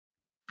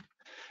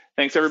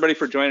Thanks everybody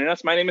for joining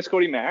us. My name is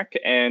Cody Mack,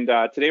 and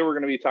today we're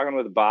going to be talking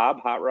with Bob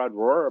Hot Rod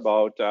Rohr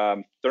about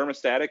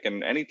thermostatic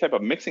and any type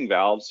of mixing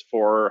valves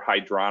for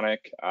hydronic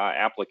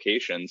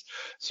applications.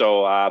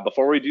 So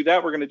before we do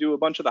that, we're going to do a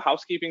bunch of the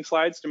housekeeping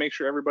slides to make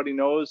sure everybody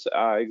knows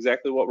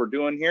exactly what we're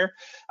doing here.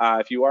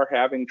 If you are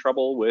having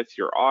trouble with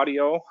your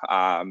audio,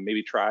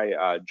 maybe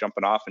try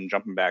jumping off and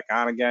jumping back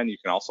on again. You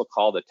can also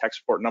call the tech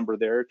support number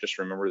there. Just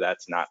remember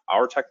that's not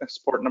our tech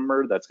support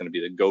number. That's going to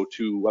be the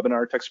go-to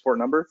webinar tech support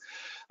number.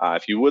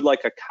 If you would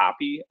like a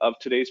copy of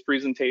today's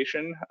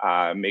presentation,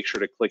 make sure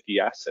to click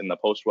yes in the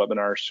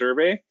post-webinar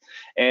survey.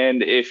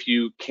 And if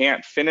you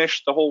can't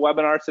finish the whole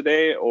webinar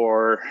today,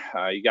 or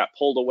you got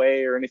pulled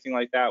away or anything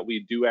like that,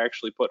 we do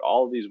actually put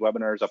all of these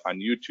webinars up on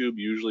YouTube,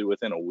 usually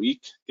within a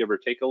week, give or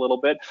take a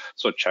little bit.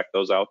 So check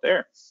those out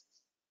there.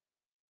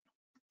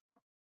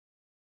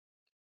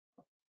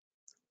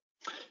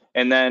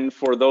 And then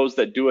for those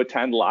that do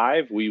attend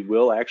live, we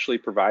will actually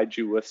provide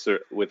you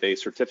with a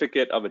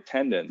certificate of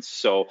attendance.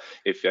 So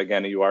if,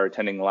 again, you are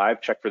attending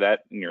live, check for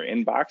that in your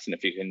inbox. And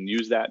if you can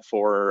use that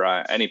for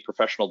any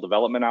professional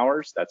development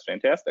hours, that's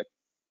fantastic.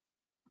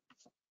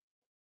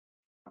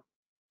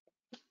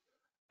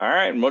 All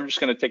right, and we're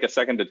just going to take a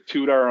second to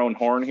toot our own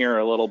horn here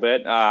a little bit.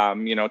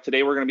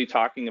 Today we're going to be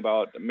talking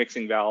about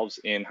mixing valves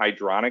in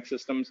hydronic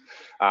systems,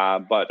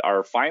 but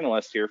our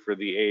finalist here for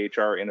the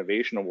AHR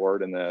Innovation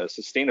Award in the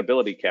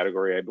sustainability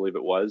category, I believe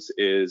it was,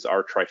 is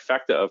our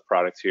trifecta of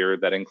products here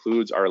that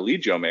includes our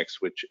Legiomix,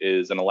 which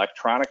is an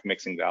electronic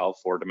mixing valve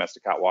for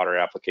domestic hot water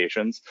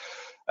applications.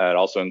 It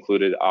also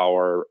included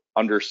our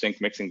under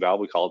sink mixing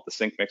valve, we call it the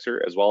sink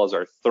mixer, as well as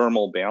our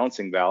thermal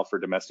balancing valve for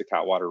domestic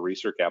hot water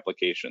recirc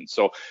applications.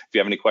 So if you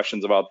have any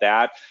questions about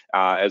that,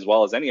 as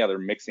well as any other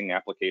mixing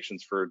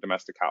applications for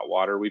domestic hot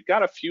water, we've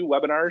got a few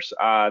webinars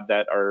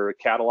that are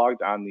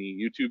cataloged on the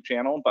YouTube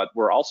channel, but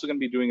we're also going to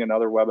be doing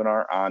another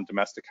webinar on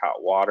domestic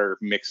hot water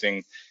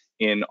mixing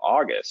in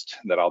August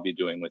that I'll be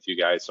doing with you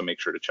guys, so make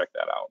sure to check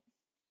that out.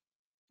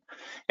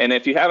 And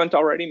if you haven't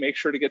already, make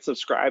sure to get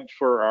subscribed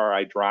for our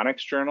hydronics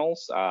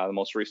journals. The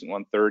most recent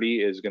one,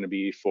 30, is going to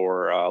be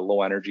for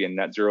low energy and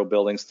net zero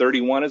buildings.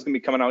 31 is going to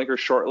be coming out here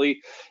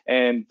shortly,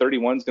 and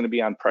 31 is going to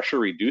be on pressure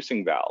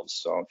reducing valves.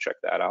 So check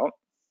that out.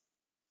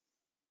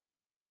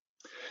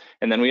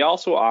 And then we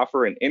also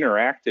offer an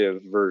interactive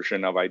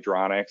version of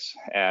hydronics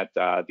at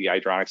the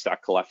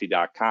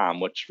hydronics.caleffi.com.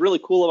 What's really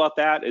cool about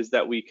that is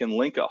that we can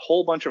link a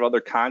whole bunch of other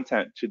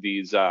content to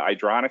these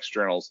hydronics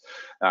journals.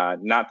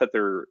 Not that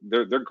they're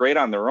great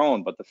on their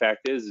own, but the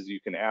fact is you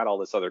can add all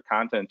this other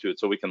content to it.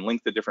 So we can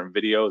link the different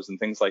videos and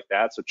things like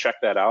that. So check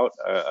that out.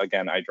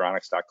 Again,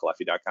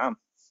 hydronics.caleffi.com.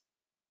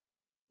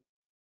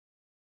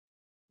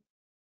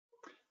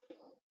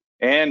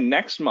 And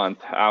next month,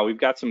 we've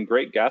got some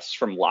great guests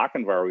from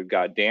Lochinvar. We've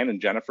got Dan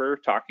and Jennifer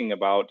talking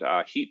about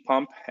heat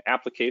pump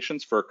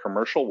applications for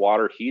commercial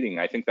water heating.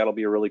 I think that'll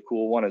be a really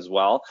cool one as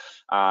well.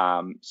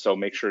 So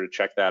make sure to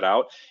check that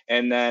out.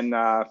 And then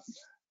I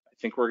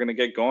think we're gonna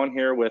get going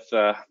here with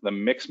the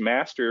mix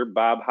master,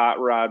 Bob Hot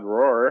Rod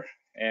Rohr.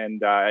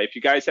 And if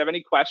you guys have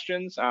any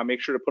questions,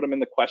 make sure to put them in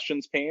the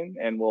questions pane,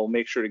 and we'll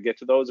make sure to get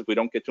to those. If we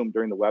don't get to them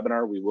during the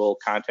webinar, we will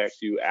contact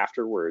you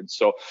afterwards.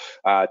 So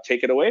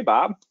take it away,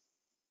 Bob.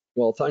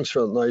 Well, thanks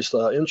for the nice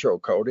intro,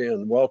 Cody,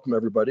 and welcome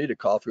everybody to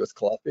Coffee with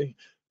Caleffi.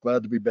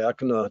 Glad to be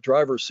back in the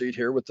driver's seat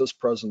here with this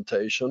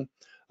presentation.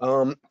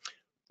 I'm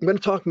going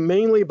to talk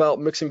mainly about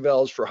mixing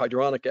valves for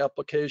hydronic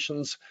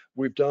applications.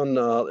 We've done,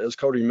 as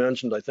Cody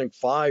mentioned, I think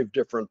 5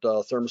 different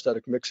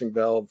thermostatic mixing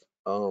valve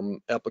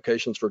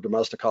applications for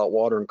domestic hot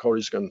water, and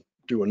Cody's going to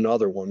do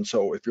another one.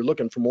 So if you're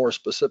looking for more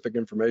specific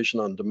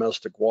information on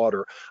domestic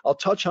water, I'll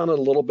touch on it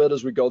a little bit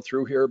as we go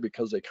through here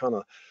because they kind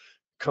of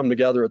come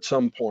together at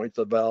some point.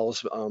 The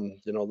valves,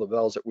 the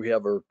valves that we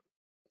have are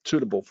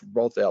suitable for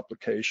both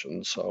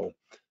applications. So,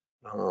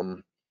 all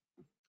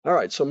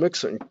right, so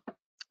mixing.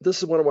 This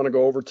is what I want to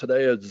go over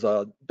today. Is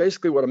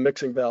basically what a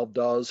mixing valve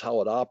does, how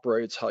it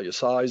operates, how you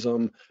size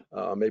them,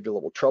 maybe a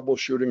little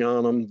troubleshooting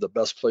on them, the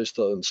best place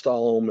to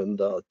install them,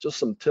 and just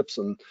some tips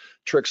and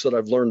tricks that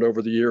I've learned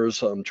over the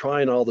years,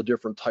 trying all the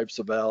different types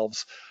of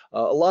valves.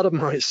 A lot of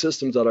my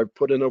systems that I've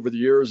put in over the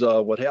years,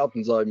 what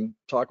happens, I'm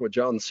talking with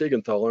John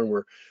Siegenthaler, and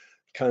we're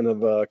kind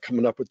of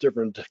coming up with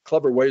different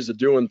clever ways of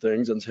doing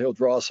things, and so he'll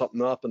draw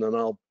something up and then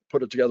I'll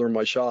put it together in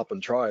my shop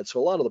and try it. So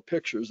a lot of the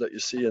pictures that you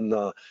see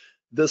in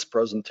this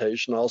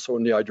presentation, also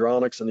in the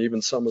hydronics, and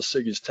even some of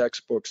Siggy's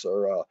textbooks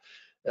are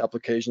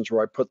applications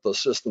where I put the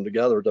system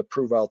together to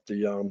prove out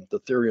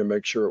the theory and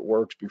make sure it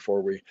works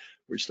before we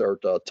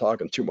start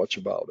talking too much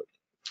about it.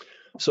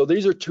 So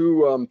these are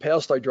 2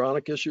 past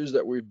hydronic issues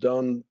that we've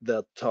done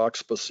that talk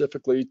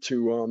specifically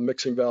to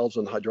mixing valves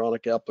and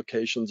hydronic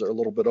applications. They're a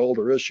little bit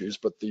older issues,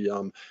 but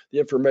the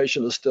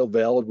information is still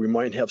valid. We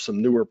might have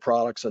some newer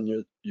products, and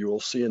you will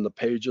see in the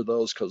page of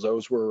those, because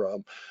those were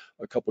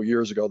a couple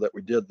years ago that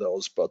we did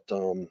those. But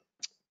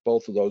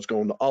both of those go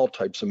into all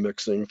types of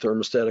mixing: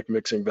 thermostatic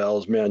mixing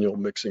valves, manual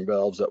mixing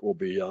valves, that we'll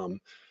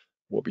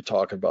be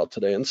talking about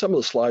today. And some of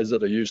the slides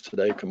that I used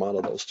today come out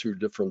of those 2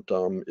 different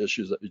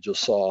issues that you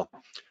just saw.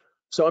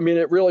 So, I mean,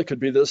 it really could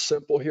be this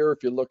simple here.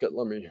 If you look at,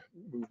 let me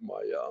move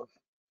my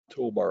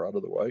toolbar out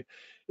of the way.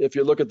 If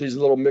you look at these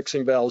little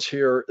mixing valves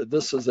here,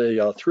 this is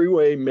a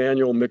three-way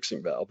manual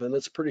mixing valve, and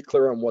it's pretty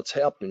clear on what's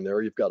happening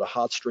there. You've got a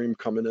hot stream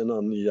coming in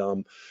on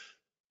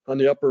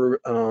the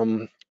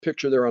upper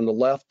picture there on the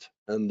left,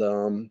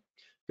 and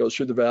goes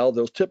through the valve.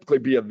 There'll typically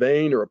be a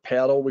vane or a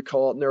paddle, we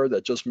call it in there,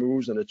 that just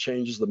moves and it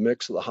changes the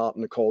mix of the hot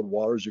and the cold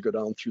water as you go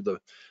down through the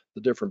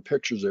different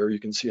pictures there. You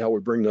can see how we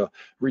bring the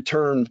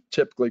return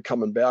typically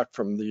coming back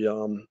from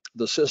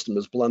the system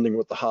is blending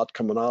with the hot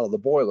coming out of the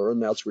boiler,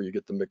 and that's where you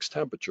get the mixed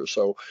temperature.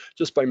 So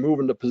just by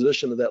moving the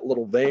position of that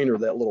little vane or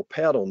that little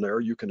paddle in there,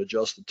 you can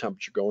adjust the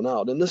temperature going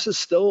out. And this is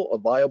still a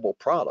viable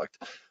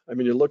product. I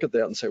mean, you look at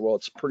that and say, well,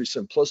 it's pretty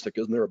simplistic.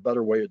 Isn't there a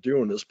better way of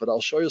doing this? But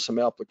I'll show you some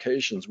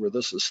applications where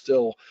this is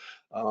still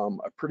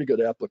a pretty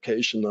good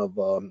application of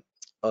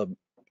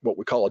what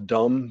we call a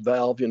dumb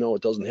valve. You know,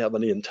 it doesn't have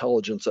any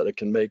intelligence that it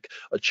can make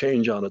a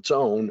change on its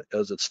own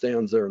as it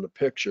stands there in the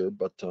picture,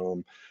 but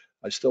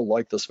I still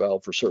like this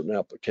valve for certain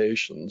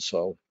applications.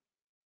 So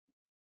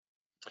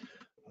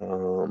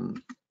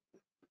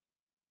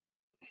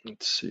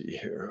let's see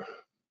here.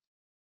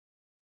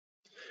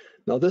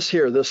 Now this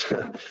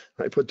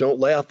I put don't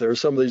laugh there.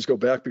 Some of these go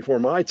back before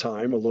my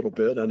time a little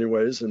bit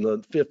anyways. In the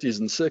 50s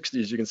and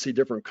 60s, you can see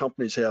different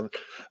companies have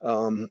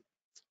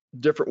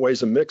different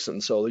ways of mixing.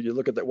 So you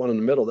look at that one in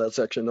the middle, that's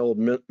actually an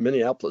old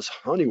Minneapolis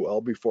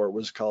Honeywell before it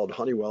was called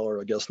Honeywell,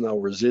 or I guess now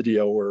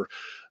Residio, or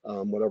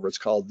whatever it's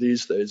called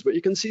these days. But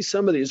you can see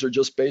some of these are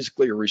just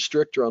basically a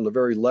restrictor on the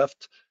very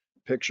left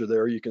picture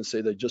there. You can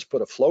see they just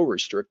put a flow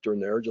restrictor in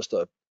there, just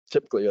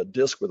typically a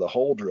disc with a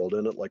hole drilled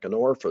in it like an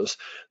orifice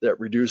that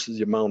reduces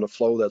the amount of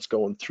flow that's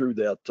going through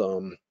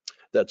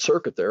that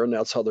circuit there, and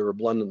that's how they were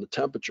blending the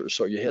temperature.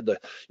 So you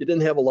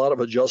didn't have a lot of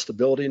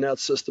adjustability in that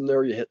system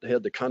there. You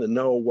had to kind of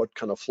know what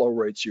kind of flow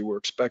rates you were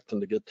expecting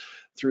to get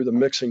through the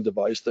mixing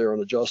device there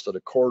and adjust it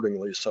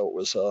accordingly. So it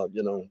was,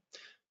 you know,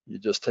 you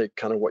just take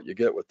kind of what you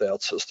get with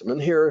that system.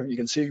 And here you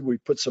can see we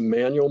put some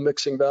manual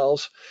mixing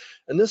valves,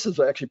 and this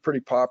is actually pretty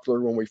popular.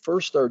 When we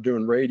first started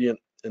doing radiant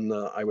in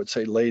the, I would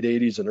say, late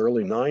 80s and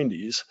early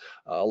 90s,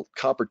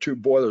 copper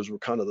tube boilers were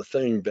kind of the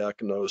thing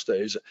back in those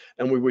days.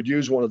 And we would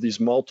use one of these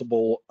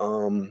multiple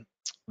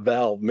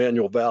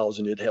manual valves,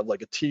 and you'd have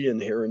like a T in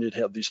here, and you'd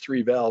have these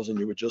 3 valves, and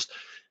you would just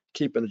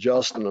keep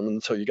adjusting them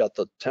until you got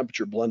the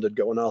temperature blended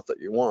going out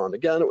that you want.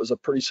 Again, it was a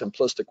pretty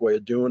simplistic way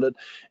of doing it.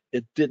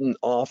 It didn't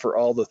offer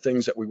all the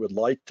things that we would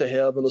like to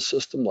have in a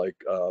system, like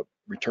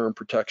return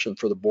protection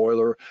for the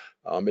boiler.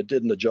 It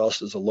didn't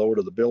adjust as the load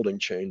of the building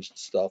changed and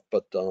stuff,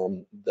 but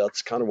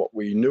that's kind of what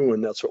we knew,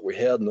 and that's what we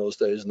had in those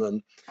days. And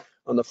then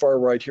on the far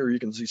right here, you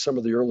can see some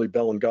of the early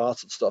Bell and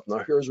Gossett stuff. Now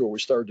here's where we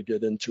started to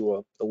get into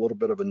a little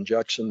bit of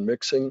injection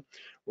mixing,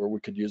 where we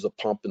could use a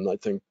pump, and I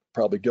think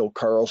probably Gil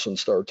Carlson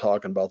started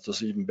talking about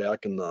this even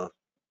back in the,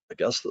 I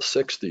guess, the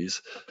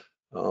 60s,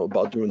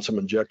 about doing some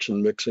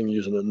injection mixing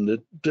using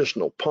an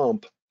additional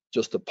pump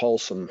just to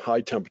pulse some high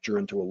temperature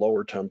into a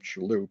lower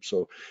temperature loop.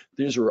 So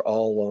these are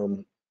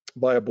all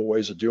viable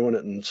ways of doing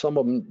it, and some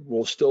of them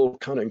will still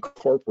kind of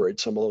incorporate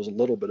some of those a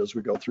little bit as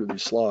we go through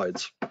these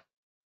slides.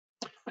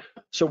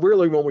 So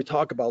really, when we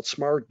talk about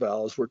smart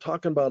valves, we're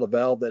talking about a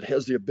valve that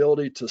has the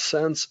ability to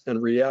sense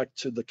and react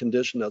to the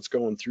condition that's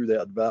going through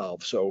that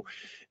valve. So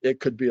it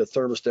could be a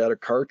thermostatic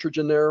cartridge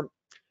in there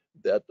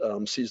that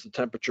sees the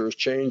temperatures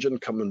changing,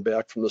 coming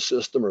back from the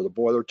system, or the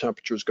boiler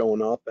temperatures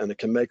going up, and it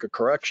can make a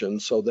correction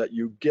so that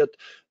you get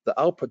the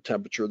output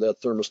temperature, that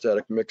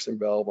thermostatic mixing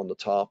valve on the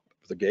top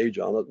with a gauge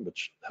on it,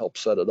 which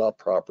helps set it up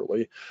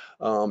properly,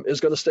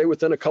 is going to stay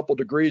within a couple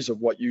degrees of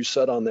what you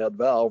set on that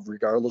valve,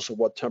 regardless of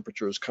what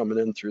temperature is coming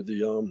in through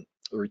the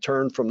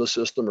return from the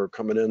system or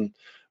coming in.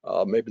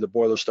 Maybe the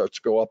boiler starts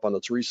to go up on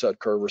its reset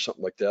curve or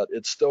something like that.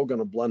 It's still going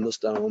to blend this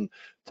down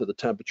to the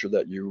temperature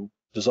that you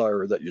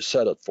desire, that you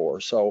set it for.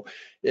 So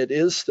it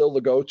is still the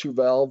go-to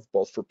valve,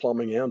 both for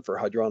plumbing and for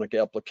hydronic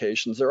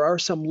applications. There are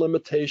some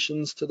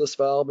limitations to this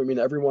valve. I mean,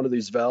 every one of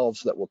these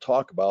valves that we'll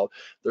talk about,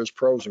 there's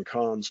pros and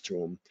cons to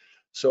them.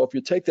 So if you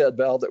take that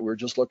valve that we were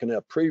just looking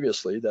at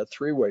previously, that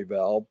 3-way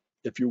valve,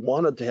 if you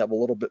wanted to have a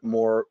little bit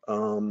more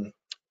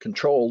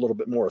control, a little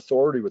bit more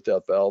authority with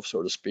that valve,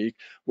 so to speak,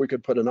 we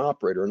could put an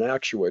operator, an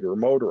actuator, a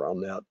motor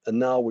on that. And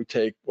now we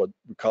take what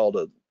we call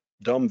a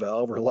dumb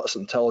valve, or less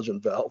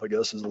intelligent valve, I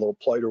guess is a little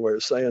politer way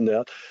of saying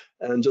that.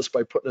 And just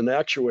by putting an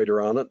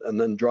actuator on it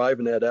and then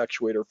driving that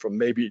actuator from,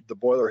 maybe the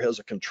boiler has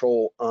a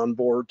control on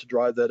board to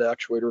drive that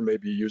actuator,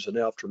 maybe you use an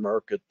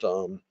aftermarket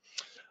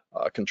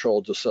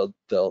control to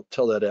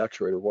tell that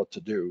actuator what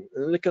to do.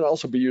 And it can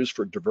also be used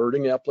for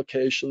diverting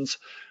applications.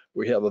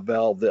 We have a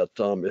valve that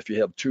if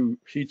you have 2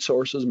 heat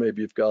sources,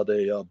 maybe you've got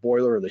a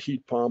boiler and a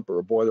heat pump, or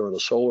a boiler and a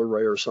solar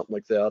array or something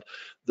like that,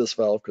 this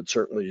valve could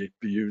certainly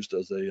be used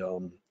as a,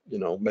 you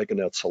know, making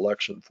that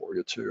selection for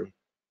you too.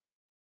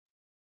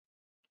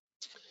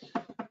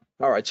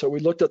 All right, so we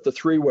looked at the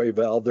 3-way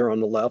valve there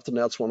on the left, and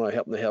that's one I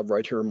happen to have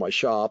right here in my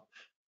shop.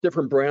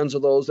 different brands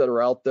of those that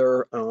are out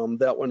there.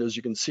 That one, as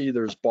you can see,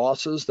 there's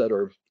bosses that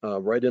are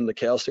right in the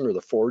casting or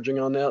the forging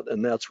on that,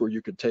 and that's where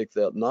you could take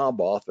that knob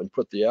off and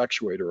put the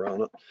actuator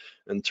on it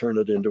and turn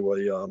it into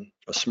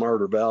a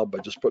smarter valve by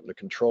just putting a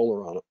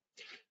controller on it.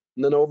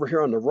 And then over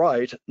here on the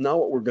right, now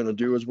what we're going to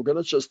do is we're going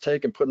to just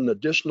take and put an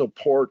additional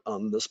port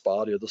on this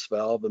body of this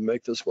valve and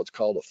make this what's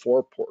called a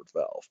 4-port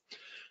valve.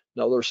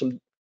 Now there's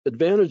some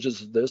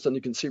advantages of this, and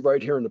you can see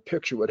right here in the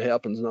picture what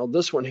happens. Now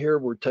this one here,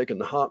 we're taking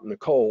the hot and the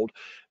cold,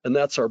 and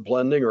that's our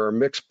blending or our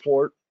mix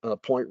port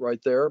point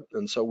right there.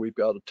 And so we've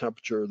got a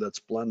temperature that's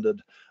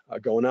blended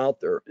going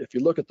out there. If you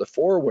look at the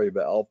 4-way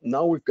valve,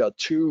 now we've got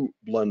 2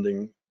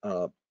 blending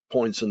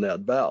points in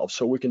that valve.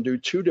 So we can do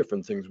 2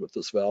 different things with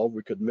this valve.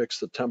 We could mix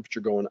the temperature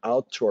going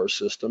out to our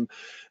system,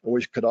 and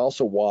we could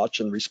also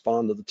watch and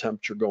respond to the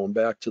temperature going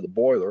back to the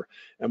boiler.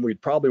 And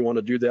we'd probably want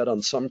to do that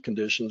on some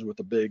conditions with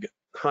a big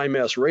high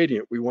mass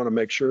radiant. We want to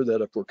make sure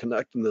that if we're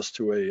connecting this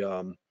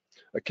to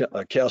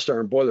a cast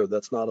iron boiler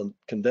that's not a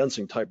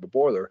condensing type of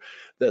boiler,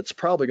 that's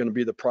probably going to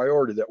be the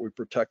priority, that we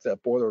protect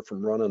that boiler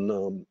from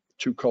running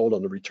too cold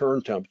on the return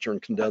temperature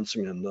and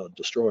condensing and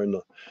destroying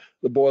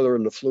the boiler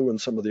and the flue and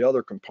some of the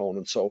other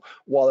components. So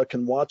while it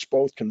can watch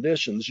both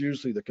conditions,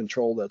 usually the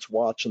control that's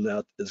watching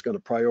that is going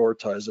to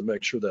prioritize and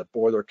make sure that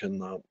boiler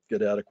can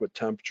get adequate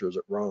temperature as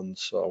it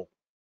runs. So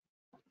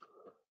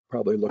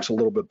probably looks a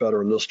little bit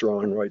better in this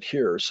drawing right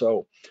here.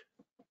 So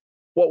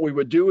what we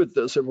would do with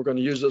this, if we're going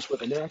to use this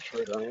with an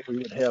actuator, we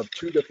would have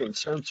 2 different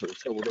sensors.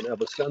 So we're going to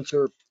have a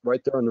sensor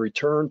right there on the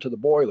return to the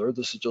boiler.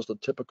 This is just a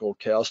typical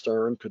cast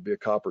iron, could be a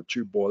copper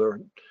tube boiler,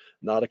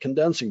 not a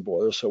condensing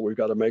boiler. So we've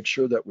got to make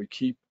sure that we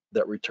keep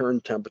that return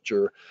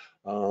temperature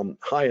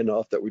high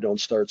enough that we don't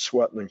start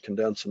sweating and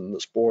condensing in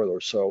this boiler.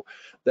 So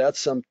that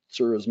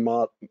sensor is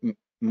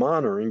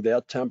monitoring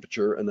that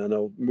temperature, and then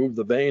I'll move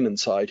the vane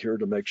inside here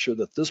to make sure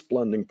that this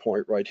blending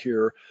point right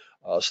here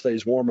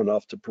stays warm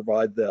enough to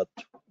provide that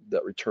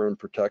return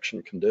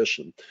protection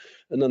condition.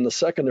 And then the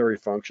secondary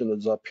function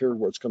is up here,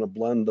 where it's going to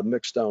blend the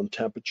mix down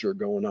temperature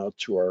going out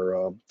to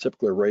our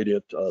typically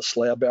radiant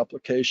slab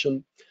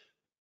application.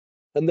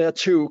 And that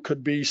too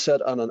could be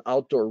set on an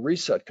outdoor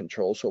reset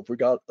control. So if we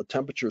got a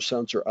temperature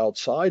sensor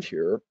outside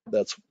here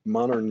that's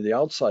monitoring the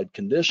outside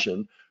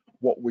condition,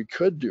 what we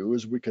could do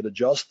is we could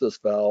adjust this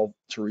valve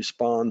to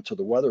respond to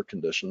the weather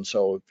conditions.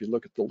 So if you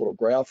look at the little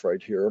graph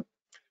right here,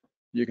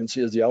 you can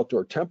see as the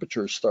outdoor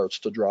temperature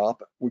starts to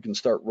drop, we can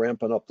start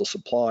ramping up the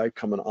supply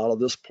coming out of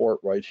this port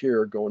right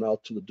here, going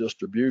out to the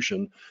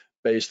distribution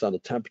based on the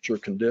temperature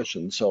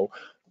conditions. So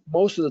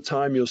most of the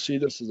time you'll see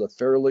this as a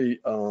fairly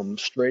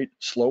straight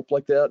slope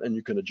like that, and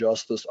you can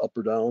adjust this up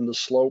or down the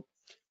slope.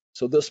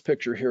 So this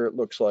picture here, it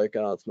looks like,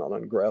 it's not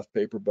on graph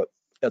paper, but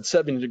at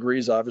 70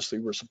 degrees, obviously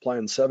we're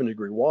supplying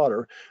 70-degree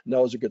water.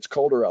 Now as it gets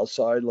colder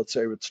outside, let's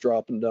say it's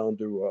dropping down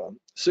to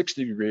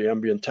 60-degree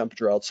ambient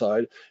temperature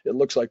outside, it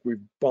looks like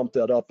we've bumped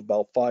that up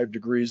about 5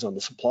 degrees on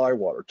the supply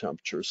water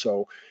temperature.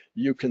 So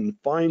you can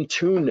fine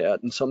tune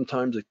that, and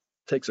sometimes it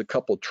takes a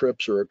couple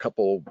trips or a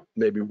couple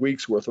maybe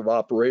weeks worth of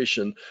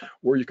operation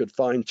where you could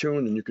fine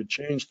tune and you could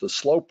change the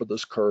slope of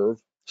this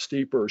curve,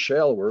 steeper or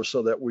shallower,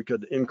 so that we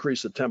could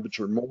increase the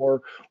temperature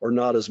more or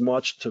not as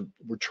much.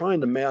 We're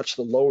trying to match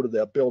the load of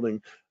that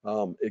building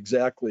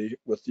exactly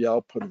with the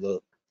output of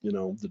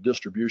the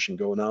distribution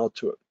going out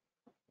to it.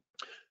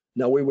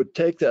 Now we would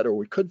take that, or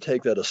we could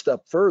take that a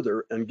step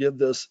further and give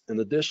this, in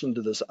addition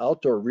to this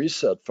outdoor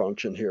reset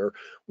function here,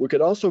 we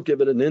could also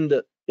give it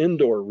an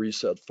indoor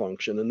reset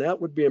function. And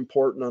that would be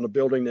important on a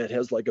building that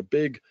has like a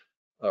big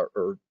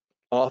or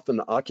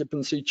often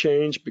occupancy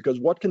change, because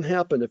what can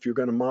happen if you're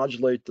going to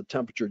modulate the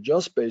temperature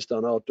just based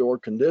on outdoor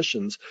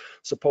conditions?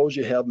 Suppose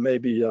you have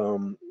maybe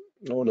an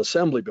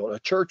assembly building. A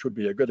church would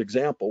be a good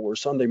example, where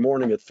Sunday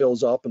morning it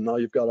fills up and now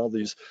you've got all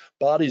these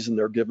bodies in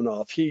there giving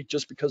off heat.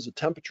 Just because the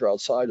temperature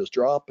outside is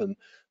dropping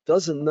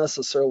doesn't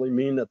necessarily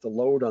mean that the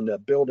load on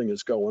that building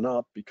is going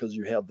up, because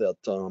you have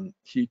that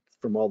heat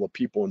from all the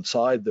people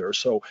inside there.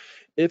 So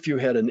if you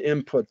had an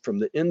input from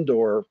the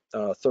indoor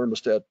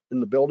thermostat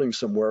in the building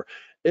somewhere,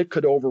 it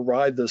could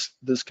override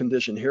this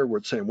condition here where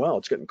it's saying, wow,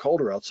 it's getting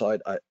colder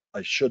outside,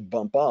 I should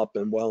bump up.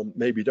 And well,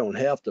 maybe don't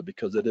have to,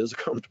 because it is a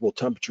comfortable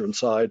temperature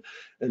inside,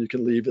 and you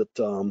can leave it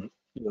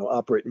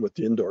operating with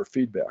the indoor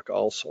feedback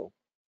also.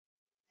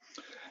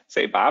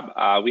 Say,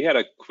 Bob, we had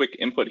a quick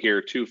input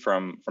here too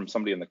from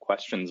somebody in the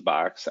questions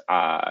box.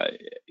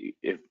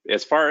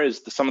 As far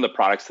as some of the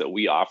products that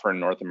we offer in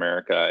North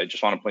America, I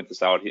just want to point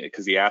this out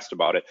because he asked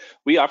about it.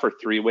 We offer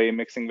 3-way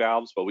mixing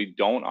valves, but we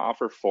don't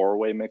offer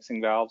 4-way mixing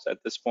valves at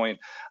this point.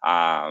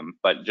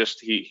 But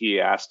just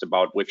he asked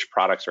about which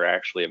products are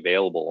actually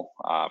available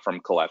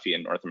from Caleffi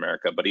in North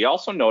America. But he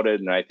also noted,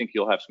 and I think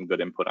you'll have some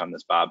good input on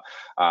this, Bob.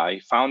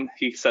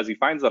 He says he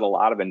finds that a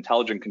lot of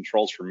intelligent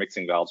controls for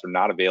mixing valves are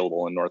not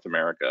available in North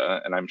America.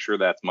 And I'm sure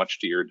that's much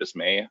to your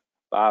dismay,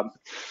 Bob.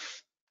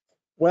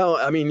 Well,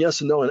 I mean,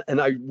 yes and no,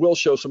 and I will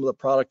show some of the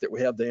product that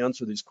we have to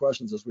answer these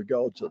questions as we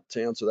go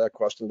to answer that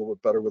question a little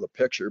bit better with a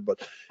picture.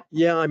 But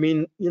yeah, I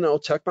mean,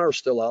 Techmar is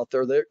still out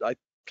there.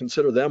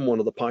 consider them one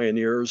of the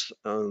pioneers,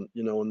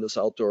 you know, in this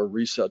outdoor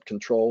reset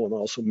control and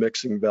also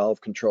mixing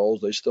valve controls.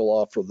 They still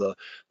offer the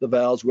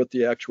valves with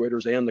the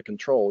actuators and the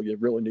control. You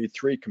really need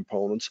 3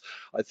 components.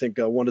 I think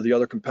one of the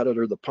other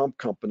competitor, the pump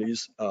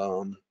companies,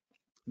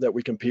 that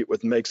we compete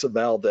with makes a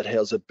valve that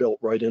has it built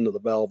right into the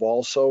valve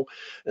also.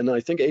 And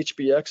I think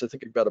HBX, I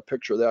think I've got a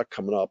picture of that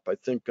coming up. I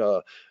think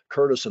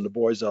Curtis and the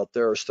boys out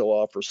there still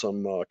offer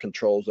some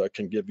controls that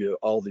can give you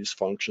all these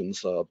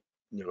functions, you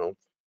know,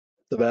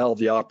 the valve,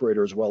 the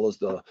operator, as well as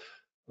the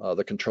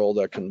control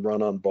that can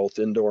run on both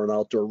indoor and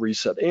outdoor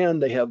reset.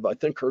 And they have, I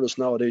think Curtis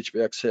now at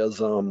HBX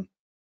has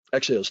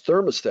actually has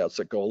thermostats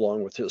that go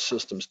along with his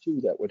systems too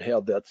that would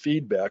have that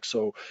feedback.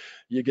 So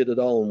you get it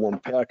all in one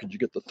package. You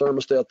get the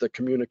thermostat that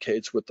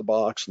communicates with the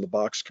box, and the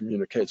box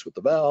communicates with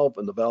the valve,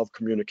 and the valve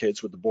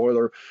communicates with the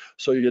boiler.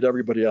 So you get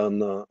everybody on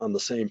the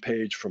same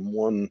page from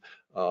one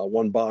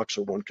box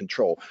or one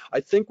control.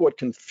 I think what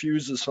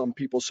confuses some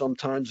people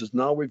sometimes is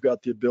now we've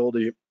got the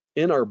ability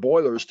in our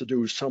boilers to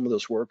do some of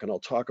this work, and I'll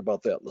talk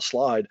about that in the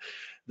slide,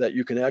 that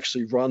you can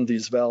actually run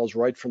these valves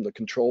right from the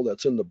control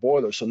that's in the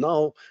boiler. So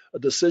now a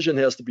decision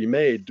has to be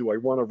made. Do I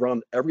want to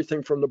run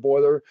everything from the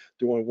boiler?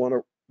 Do I want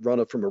to run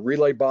it from a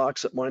relay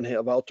box that might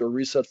have outdoor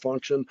reset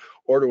function?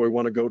 Or do I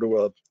want to go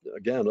to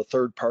again, a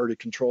third-party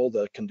control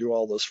that can do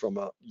all this from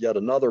yet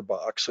another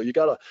box? So you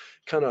got to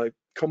kind of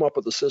come up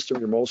with the system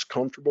you're most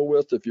comfortable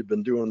with. If you've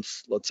been doing,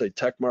 let's say,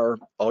 Tecmar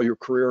all your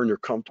career and you're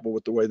comfortable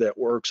with the way that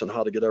works and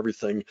how to get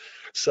everything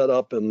set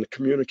up and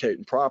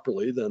communicating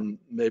properly, then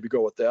maybe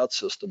go with that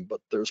system. But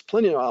there's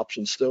plenty of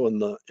options still in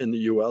the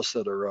US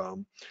that are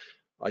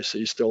I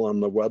see still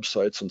on the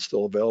websites and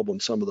still available in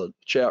some of the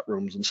chat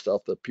rooms and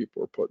stuff that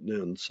people are putting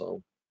in.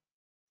 So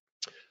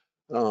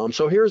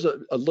so here's a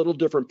little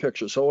different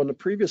picture. So in the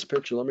previous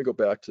picture, let me go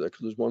back to that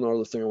because there's one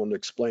other thing I want to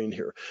explain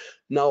here.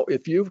 Now,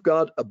 if you've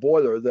got a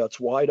boiler that's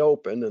wide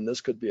open, and this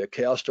could be a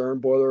cast iron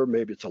boiler,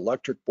 maybe it's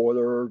electric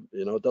boiler,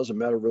 you know, it doesn't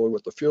matter really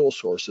what the fuel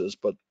source is,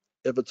 but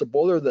if it's a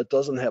boiler that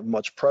doesn't have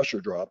much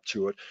pressure drop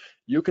to it,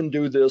 you can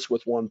do this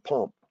with one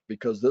pump,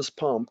 because this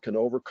pump can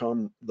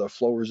overcome the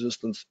flow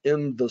resistance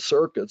in the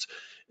circuits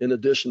in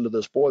addition to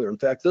this boiler. In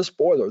fact, this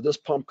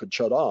pump could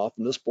shut off,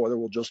 and this boiler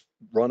will just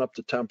run up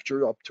to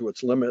temperature up to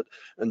its limit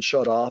and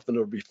shut off, and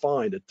it'll be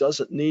fine. It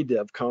doesn't need to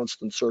have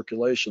constant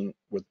circulation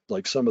with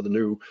like some of the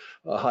new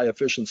high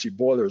efficiency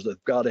boilers.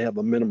 They've got to have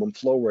a minimum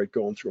flow rate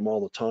going through them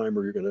all the time,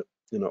 or you're going to,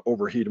 you know,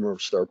 overheat them or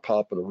start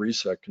popping a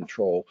reset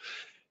control.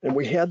 And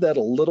we had that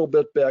a little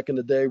bit back in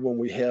the day when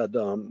we had,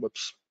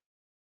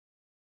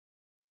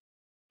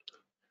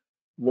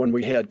 when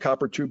we had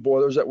copper tube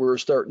boilers that we were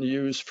starting to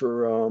use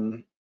for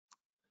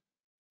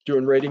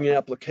doing rating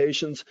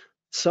applications.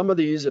 Some of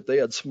these, if they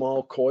had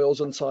small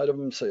coils inside of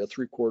them, say a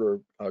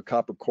 3/4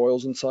 copper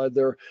coils inside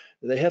there,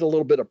 they had a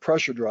little bit of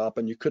pressure drop,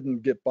 and you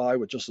couldn't get by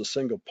with just a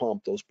single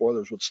pump. Those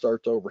boilers would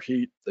start to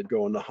overheat. They'd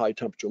go into high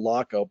temperature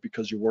lockout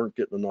because you weren't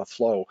getting enough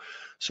flow.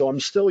 So I'm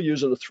still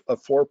using a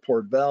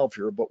 4-port valve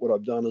here, but what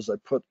I've done is I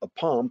put a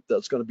pump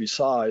that's going to be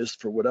sized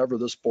for whatever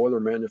this boiler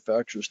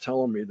manufacturer is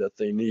telling me that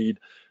they need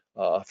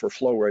for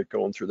flow rate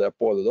going through that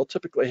boiler. They'll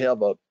typically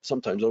have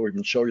sometimes they'll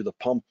even show you the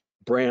pump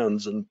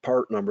brands and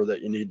part number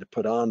that you need to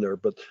put on there,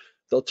 but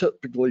they'll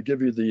typically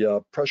give you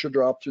the pressure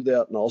drop through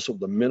that and also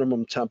the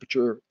minimum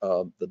temperature,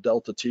 the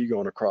delta T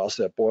going across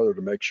that boiler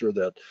to make sure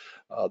that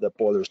that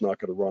boiler is not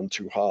going to run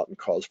too hot and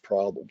cause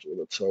problems with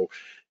it. So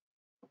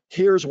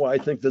here's why I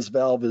think this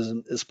valve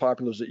isn't as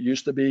popular as it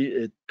used to be.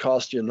 It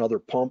costs you another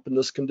pump in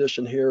this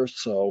condition here.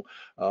 So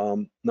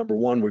number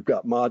one, we've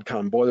got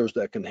ModCon boilers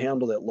that can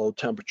handle that low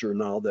temperature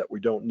now that we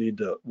don't need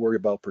to worry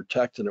about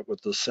protecting it with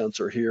the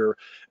sensor here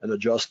and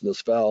adjusting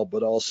this valve.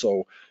 But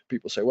also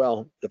people say,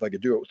 well, if I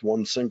could do it with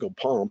one single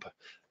pump,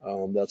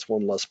 that's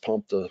one less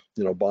pump to,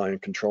 you know, buy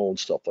and control and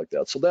stuff like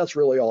that. So that's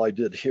really all I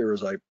did here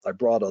is I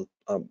brought a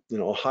you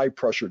know, a high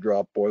pressure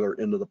drop boiler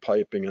into the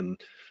piping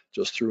and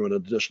just threw an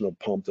additional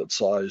pump that's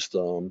sized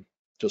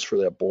just for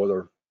that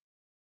boiler.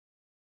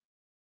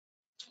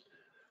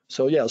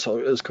 So yeah, so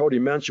as Cody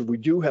mentioned, we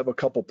do have a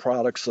couple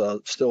products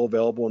still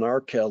available in our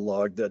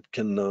catalog that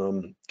can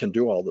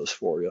do all this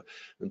for you.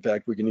 In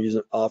fact, we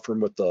can offer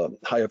them with the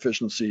high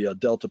efficiency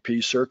Delta P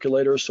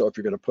circulators. So if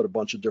you're going to put a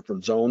bunch of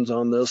different zones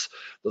on this,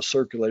 the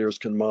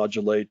circulators can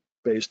modulate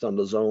based on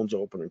the zones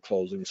open and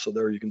closing. So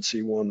there you can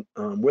see one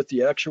with the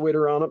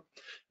actuator on it.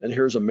 And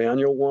here's a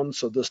manual one.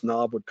 So this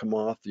knob would come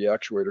off, the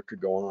actuator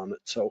could go on it.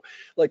 So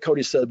like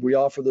Cody said, we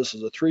offer this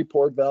as a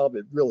 3-port valve.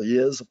 It really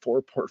is a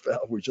 4-port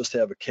valve. We just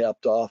have it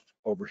capped off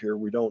over here.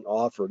 We don't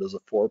offer it as a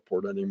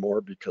 4-port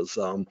anymore because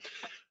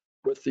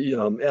with the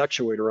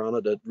actuator on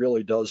it, it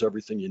really does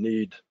everything you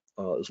need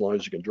as long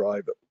as you can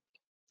drive it.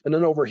 And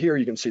then over here,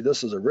 you can see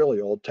this is a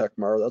really old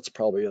Tecmar. That's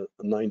probably a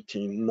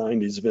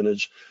 1990s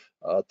vintage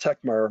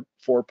Tecmar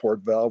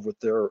 4-port valve with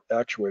their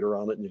actuator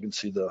on it. And you can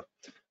see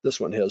this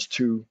one has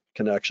 2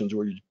 connections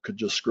where you could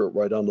just screw it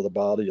right onto the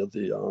body of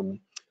the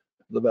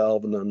the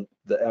valve, and then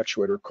the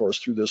actuator, of course,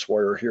 through this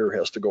wire here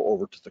has to go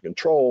over to the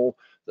control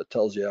that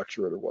tells the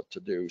actuator what to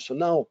do. So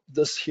now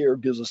this here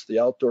gives us the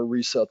outdoor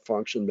reset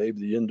function,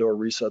 maybe the indoor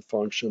reset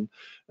function,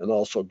 and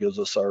also gives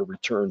us our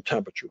return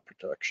temperature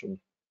protection.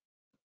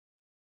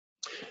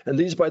 And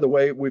these, by the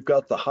way, we've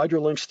got the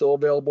Hydrolink still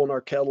available in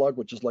our catalog,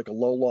 which is like a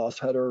low loss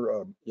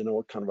header, you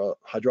know, kind of a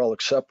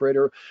hydraulic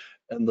separator.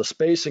 And the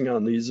spacing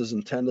on these is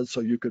intended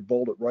so you could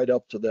bolt it right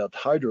up to that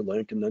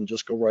Hydrolink and then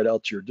just go right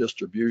out to your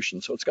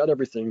distribution. So it's got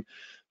everything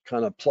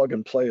kind of plug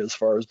and play as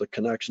far as the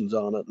connections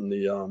on it, and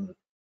the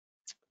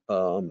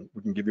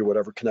we can give you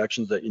whatever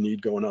connections that you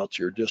need going out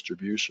to your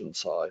distribution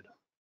side.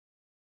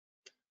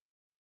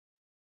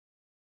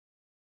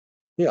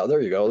 Yeah,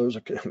 there you go.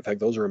 In fact,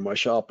 those are in my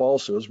shop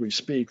also as we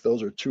speak.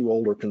 Those are two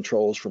older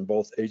controls from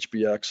both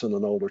HBX and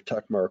an older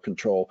Techmar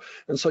control.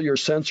 And so your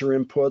sensor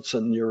inputs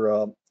and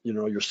your you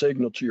know, your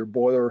signal to your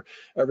boiler,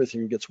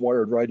 everything gets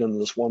wired right into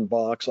this one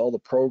box. All the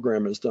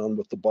program is done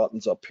with the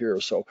buttons up here.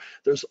 So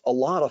there's a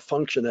lot of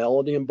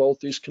functionality in both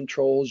these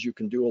controls. You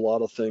can do a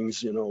lot of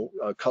things, you know,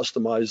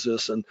 customize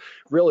this. And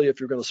really, if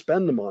you're going to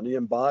spend the money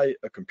and buy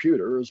a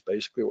computer, is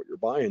basically what you're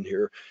buying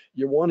here,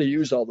 you want to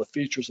use all the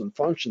features and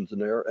functions in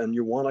there, and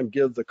you want to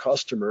give the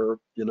customer,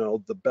 you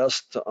know, the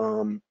best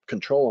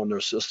control on their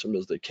system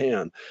as they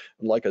can.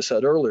 And like I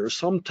said earlier,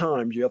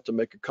 sometimes you have to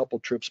make a couple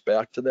trips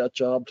back to that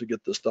job to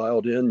get this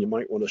dialed in. You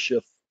might want to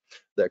shift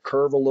that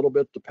curve a little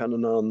bit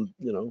depending on,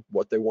 you know,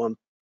 what they want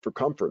for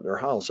comfort in their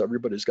house.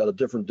 Everybody's got a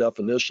different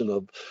definition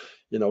of,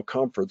 you know,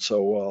 comfort.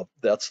 So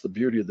that's the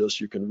beauty of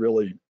this. You can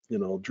really, you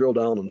know, drill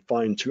down and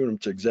fine tune them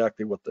to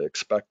exactly what they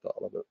expect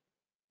out of it.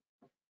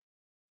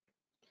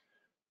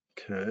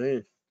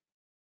 Okay.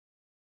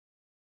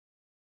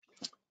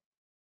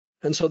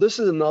 And so this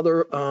is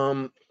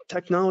another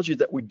technology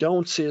that we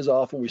don't see as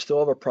often. We still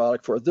have a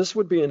product for it. This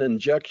would be an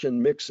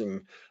injection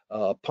mixing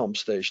pump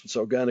station.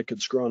 So again, it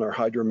could screw on our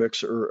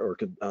Hydromixer or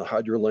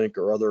Hydrolink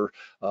or other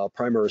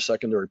primary or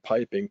secondary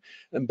piping.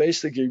 And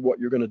basically what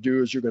you're going to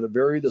do is you're going to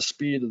vary the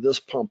speed of this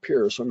pump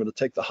here. So I'm going to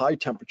take the high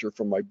temperature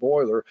from my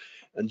boiler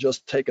and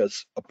just take a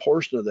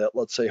portion of that,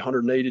 let's say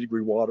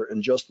 180-degree water,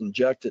 and just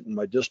inject it in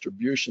my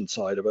distribution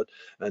side of it.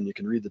 And you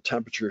can read the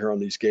temperature here on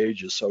these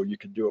gauges. So you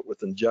can do it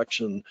with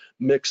injection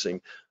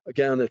mixing.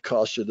 Again, it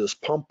costs you this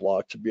pump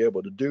block to be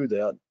able to do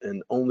that,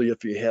 and only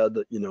if you had,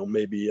 you know,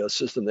 maybe a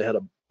system that had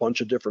a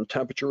bunch of different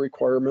temperature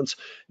requirements,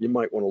 you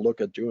might want to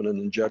look at doing an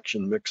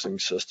injection mixing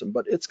system.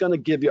 But it's going to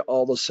give you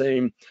all the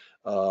same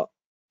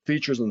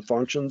features and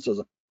functions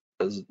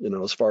as you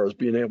know, as far as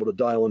being able to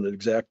dial in the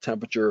exact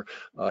temperature,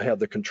 have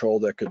the control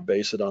that could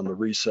base it on the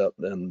reset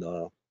and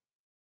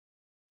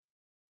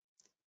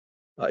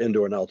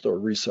indoor and outdoor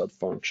reset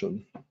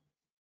function.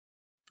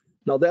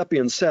 Now, that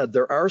being said,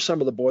 there are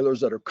some of the boilers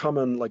that are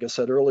coming, like I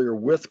said earlier,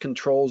 with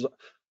controls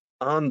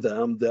on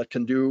them that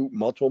can do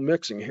multiple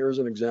mixing. Here's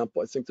an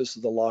example. I think this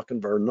is the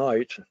Lochinvar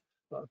Knight.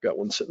 I've got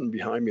one sitting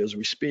behind me as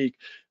we speak,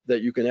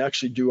 that you can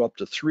actually do up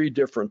to 3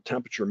 different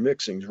temperature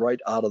mixings right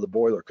out of the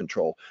boiler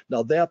control.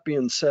 Now, that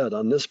being said,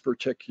 on this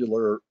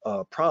particular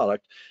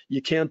product,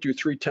 you can't do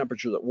 3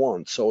 temperatures at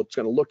once. So it's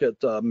going to look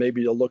at,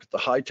 maybe it'll look at the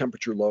high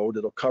temperature load,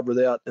 it'll cover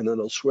that, and then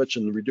it'll switch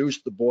and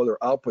reduce the boiler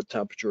output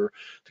temperature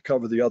to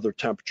cover the other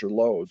temperature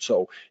load.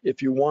 So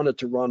if you wanted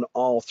to run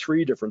all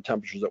 3 different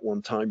temperatures at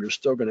one time, you're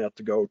still going to have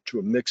to go to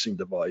a mixing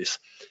device.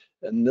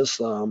 And this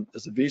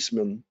is a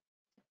Viessmann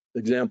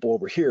example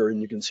over here,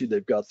 and you can see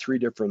they've got 3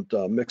 different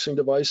mixing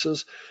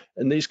devices,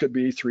 and these could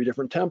be 3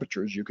 different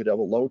temperatures. You could have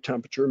a low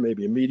temperature,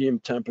 maybe a medium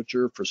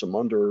temperature for some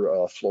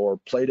under floor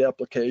plate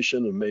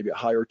application, and maybe a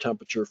higher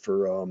temperature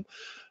for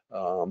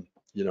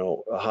you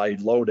know, a high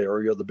load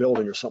area of the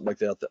building or something like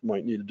that that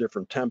might need a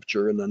different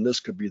temperature. And then this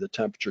could be the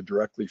temperature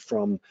directly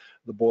from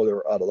the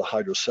boiler out of the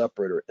hydro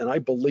separator. And I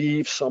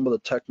believe some of the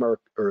Techmar,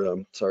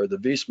 or the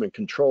Viessmann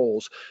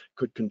controls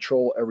could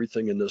control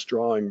everything in this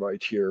drawing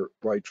right here,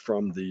 right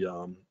from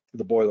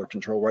the boiler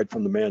control, right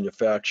from the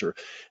manufacturer.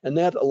 And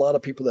that a lot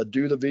of people that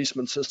do the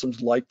Viessmann systems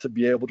like to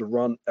be able to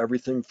run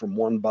everything from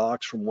one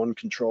box, from one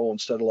control,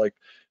 instead of like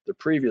the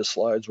previous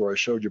slides where I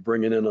showed you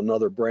bringing in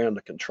another brand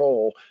of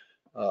control.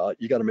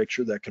 You got to make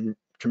sure that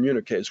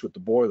communicates with the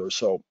boiler.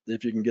 So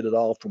if you can get it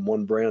all from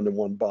one brand in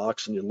one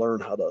box and you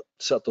learn how to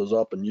set those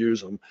up and use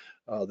them,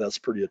 that's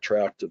pretty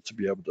attractive to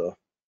be able to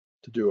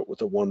do it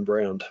with a one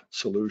brand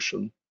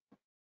solution.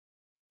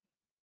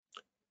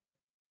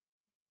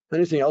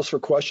 Anything else for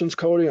questions,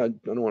 Cody? I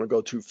don't want to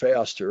go too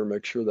fast here.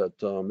 Make sure that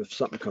if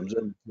something comes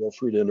in, feel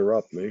free to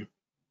interrupt me.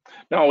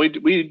 No,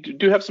 we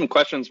do have some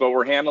questions, but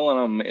we're handling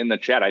them in the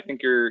chat. I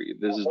think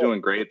this is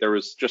doing great. There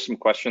was just some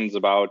questions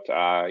about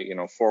you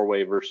know,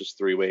 4-way versus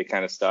 3-way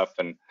kind of stuff,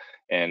 and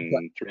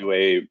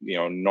 3-way, you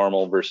know,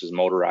 normal versus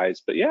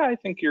motorized. But yeah, I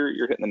think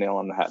you're hitting the nail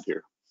on the head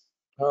here.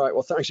 All right,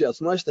 well, thanks. Yeah,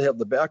 it's nice to have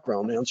the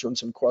background answering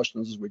some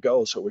questions as we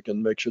go, so we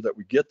can make sure that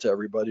we get to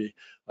everybody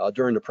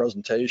during the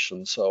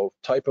presentation. So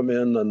type them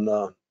in and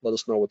let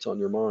us know what's on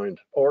your mind,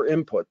 or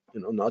input,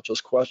 you know, not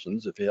just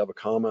questions. If you have a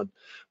comment,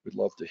 we'd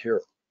love to hear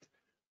it.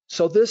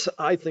 So this,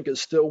 I think,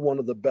 is still one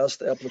of the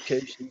best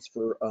applications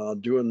for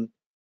doing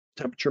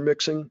temperature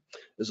mixing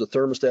is a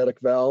thermostatic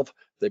valve.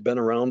 They've been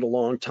around a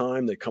long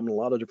time. They come in a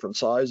lot of different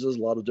sizes,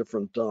 a lot of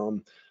different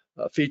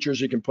features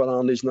you can put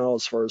on these now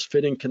as far as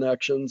fitting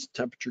connections,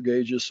 temperature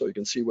gauges, so you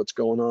can see what's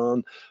going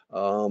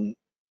on.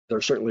 They're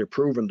certainly a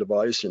proven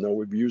device. You know,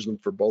 we've used them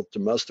for both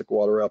domestic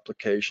water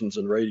applications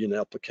and radiant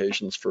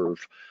applications for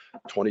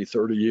 20,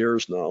 30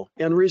 years now,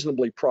 and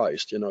reasonably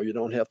priced. You know, you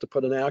don't have to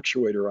put an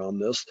actuator on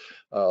this.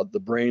 The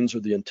brains or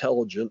the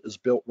intelligent is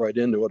built right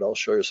into it. I'll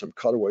show you some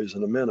cutaways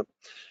in a minute.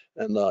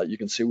 And you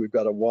can see we've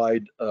got a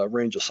wide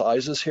range of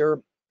sizes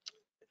here.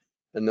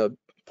 And the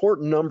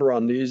important number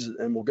on these,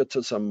 and we'll get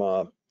to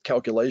some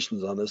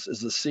calculations on this,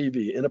 is the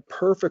CV. In a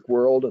perfect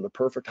world, in a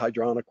perfect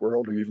hydronic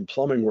world, or even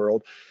plumbing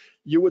world,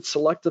 you would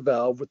select the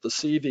valve with the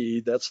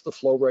CV, that's the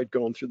flow rate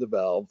going through the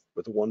valve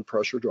with a 1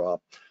 pressure drop.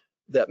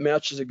 That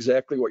matches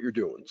exactly what you're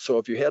doing. So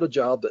if you had a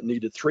job that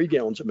needed 3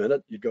 gallons a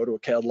minute, you'd go to a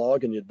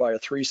catalog and you'd buy a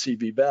 3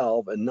 CV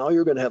valve, and now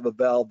you're going to have a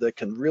valve that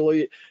can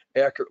really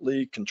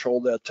accurately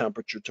control that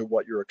temperature to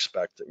what you're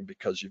expecting,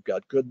 because you've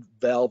got good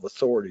valve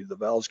authority. The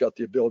valve's got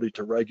the ability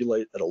to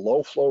regulate at a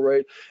low flow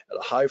rate, at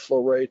a high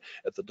flow rate,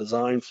 at the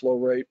design flow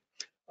rate.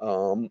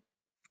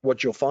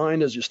 What you'll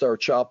find as you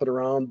start chopping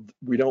around,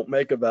 we don't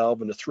make a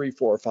valve in a 3,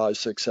 4, 5,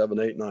 6, 7,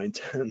 8, 9,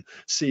 10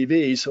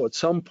 CV. So at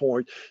some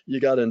point, you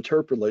got to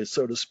interpolate,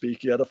 so to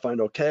speak. You got to find,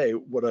 okay,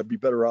 would I be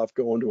better off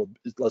going to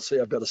let's say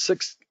I've got a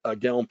 6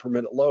 gallon per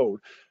minute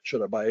load.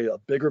 Should I buy a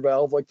bigger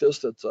valve like this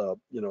that's 7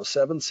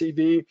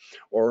 CV,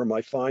 or am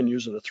I fine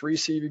using a 3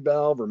 CV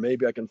valve, or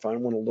maybe I can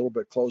find one a little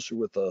bit closer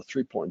with a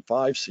 3.5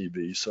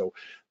 CV. So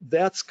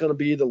that's going to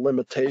be the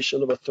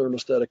limitation of a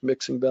thermostatic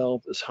mixing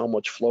valve, is how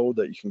much flow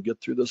that you can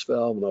get through this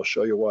valve, and I'll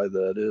show you why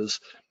that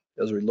is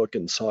as we look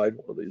inside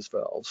one of these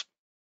valves.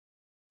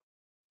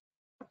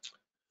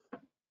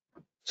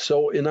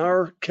 So in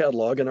our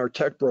catalog, in our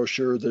tech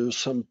brochure, there's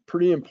some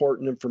pretty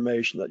important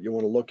information that you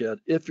want to look at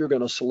if you're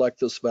going to select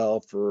this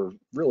valve for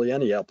really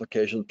any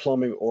application,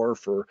 plumbing or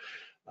for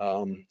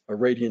a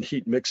radiant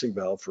heat mixing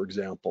valve, for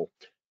example.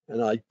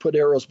 And I put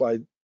arrows by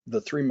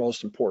the 3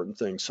 most important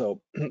things.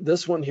 So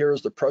this one here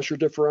is the pressure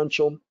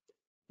differential.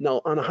 Now,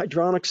 on a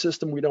hydronic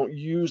system, we don't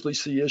usually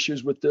see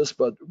issues with this,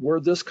 but where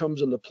this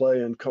comes into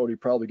play, and Cody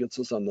probably gets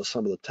this on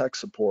some of the tech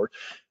support,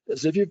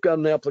 is if you've got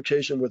an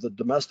application with a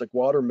domestic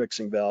water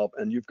mixing valve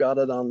and you've got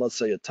it on, let's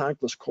say, a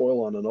tankless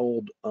coil on an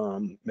old,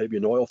 maybe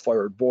an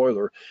oil-fired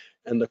boiler,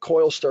 and the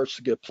coil starts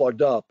to get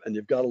plugged up and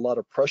you've got a lot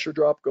of pressure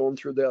drop going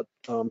through that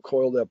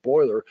coil, that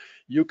boiler,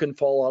 you can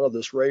fall out of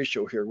this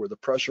ratio here where the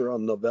pressure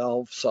on the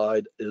valve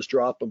side is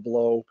dropping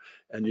below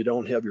and you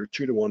don't have your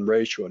 2-to-1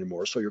 ratio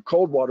anymore. So your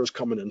cold water is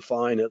coming in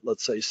fine at,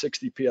 let's say,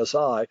 60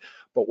 PSI,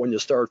 but when you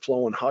start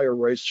flowing higher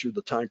rates through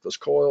the tankless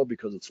coil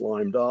because it's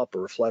limed up,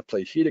 or a flat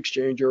plate heat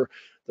exchanger,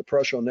 the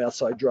pressure on that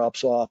side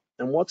drops off.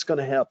 And what's going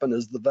to happen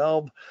is the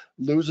valve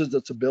loses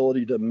its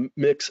ability to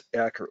mix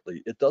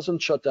accurately. It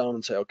doesn't shut down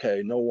and say,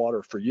 okay, no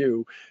water for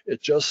you.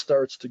 It just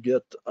starts to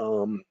get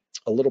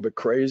a little bit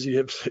crazy,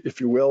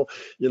 if you will.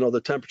 You know, the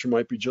temperature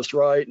might be just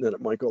right, and then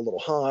it might go a little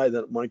high,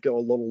 then it might go a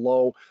little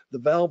low. The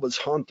valve is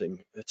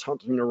hunting. It's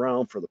hunting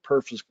around for the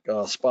perfect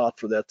spot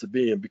for that to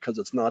be, and because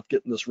it's not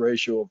getting this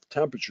ratio of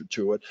temperature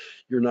to it,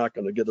 you're not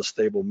going to get a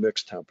stable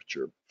mix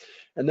temperature.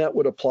 And that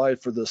would apply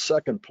for the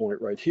second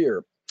point right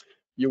here.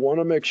 You want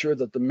to make sure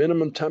that the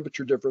minimum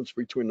temperature difference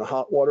between the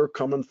hot water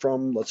coming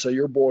from, let's say,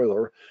 your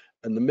boiler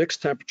and the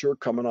mixed temperature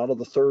coming out of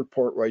the third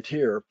port right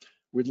here,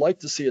 we'd like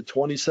to see a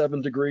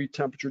 27-degree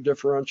temperature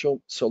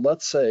differential. So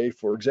let's say,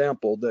 for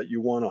example, that you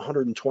want a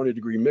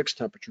 120-degree mixed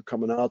temperature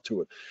coming out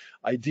to it.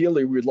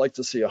 Ideally, we'd like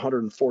to see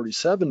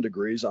 147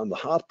 degrees on the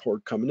hot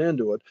port coming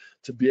into it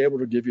to be able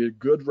to give you a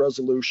good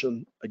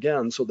resolution,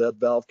 again, so that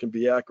valve can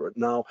be accurate.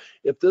 Now,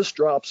 if this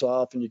drops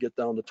off and you get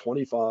down to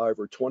 25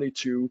 or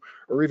 22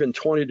 or even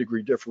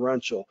 20-degree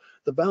differential,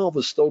 the valve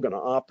is still going to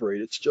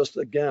operate. It's just,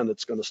 again,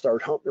 it's going to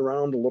start hunting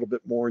around a little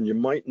bit more, and you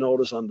might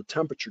notice on the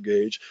temperature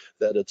gauge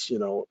that it's,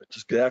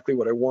 it's exactly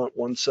what I want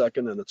 1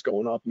 second, and it's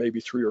going up maybe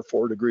 3 or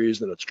 4 degrees,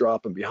 then it's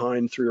dropping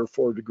behind 3 or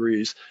 4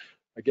 degrees.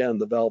 Again,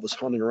 the valve is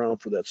hunting around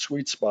for that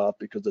sweet spot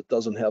because it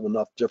doesn't have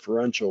enough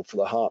differential for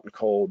the hot and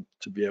cold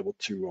to be able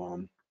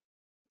to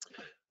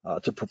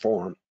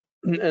perform.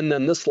 And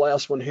then this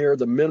last one here,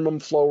 the minimum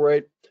flow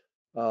rate,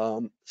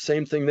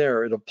 same thing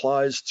there. It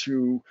applies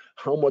to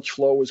how much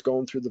flow is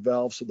going through the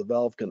valve so the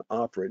valve can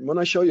operate. And when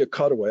I show you a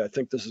cutaway, I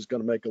think this is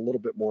going to make a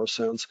little bit more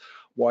sense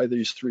why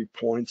these 3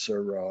 points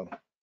are,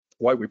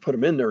 why we put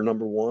them in there,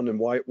 number one, and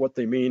what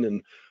they mean,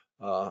 and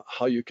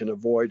how you can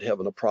avoid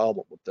having a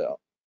problem with that.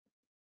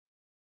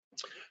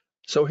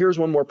 So here's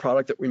one more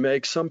product that we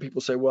make. Some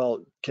people say,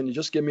 well, can you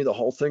just give me the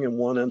whole thing in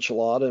one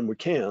enchilada? And we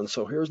can.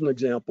 So here's an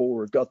example where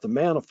we've got the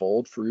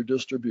manifold for your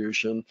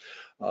distribution.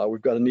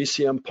 We've got an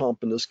ECM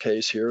pump in this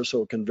case here,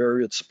 so it can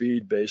vary its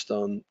speed based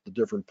on the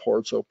different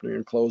ports opening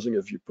and closing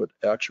if you put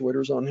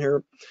actuators on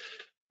here.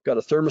 Got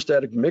a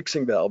thermostatic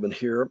mixing valve in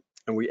here,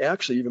 and we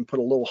actually even put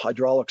a little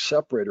hydraulic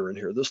separator in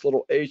here. This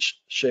little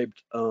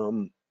H-shaped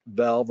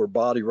valve or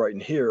body right in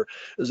here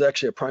is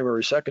actually a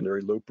primary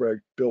secondary loop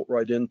built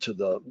right into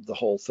the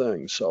whole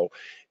thing. So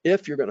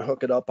if you're going to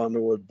hook it up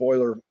onto a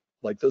boiler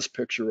like this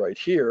picture right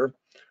here,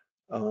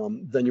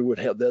 then you would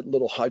have that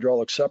little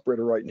hydraulic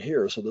separator right in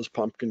here, so this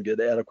pump can get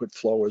adequate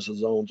flow as the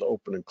zones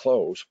open and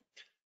close.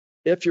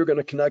 If you're going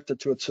to connect it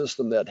to a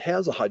system that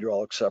has a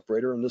hydraulic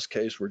separator, in this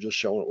case, we're just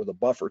showing it with a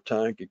buffer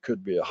tank. It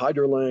could be a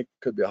Hydronic,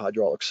 could be a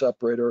hydraulic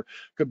separator,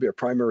 could be a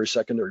primary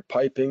secondary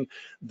piping.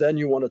 Then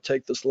you want to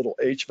take this little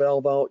H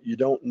valve out. You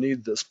don't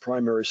need this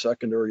primary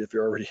secondary if you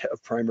already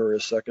have primary or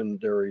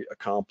secondary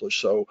accomplished.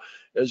 So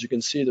as you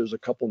can see, there's a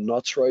couple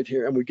nuts right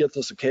here. And we get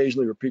this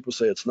occasionally where people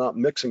say it's not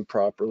mixing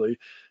properly.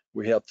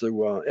 We have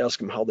to ask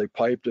them how they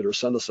piped it or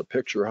send us a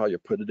picture of how you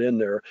put it in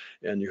there.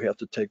 And you have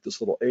to take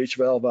this little H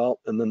valve out,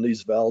 and then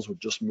these valves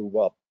would just move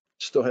up.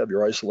 Still have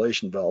your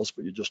isolation valves,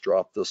 but you just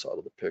drop this out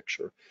of the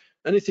picture.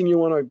 Anything you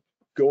want to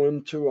go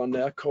into on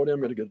that, Cody? I'm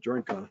going to get a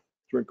drink of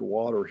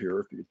water here.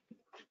 If you...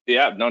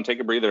 Yeah, no,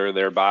 take a breather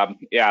there, Bob.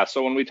 Yeah,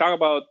 so when we talk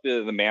about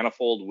the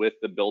manifold with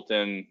the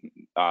built-in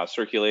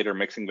circulator,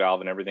 mixing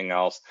valve, and everything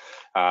else,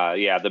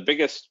 yeah, the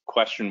biggest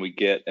question we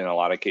get in a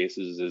lot of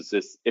cases is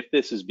this: if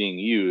this is being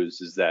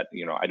used, is that,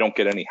 you know, I don't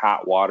get any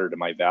hot water to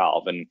my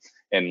valve,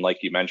 and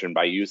like you mentioned,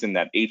 by using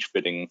that H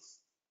fitting,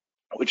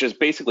 which is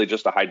basically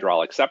just a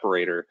hydraulic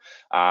separator,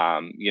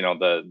 you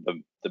know,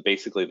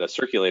 basically the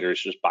circulator is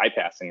just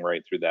bypassing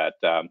right through that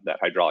that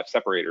hydraulic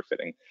separator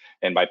fitting,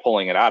 and by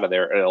pulling it out of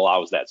there, it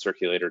allows that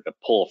circulator to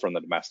pull from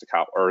the domestic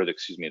hot, or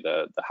excuse me,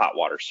 the hot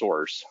water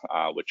source,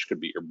 which could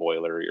be your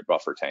boiler or your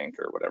buffer tank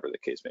or whatever the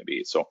case may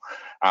be. So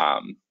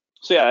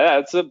so yeah,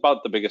 that's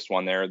about the biggest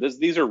one there.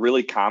 These are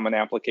really common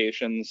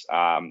applications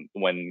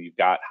when you've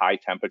got high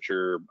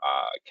temperature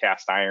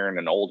cast iron,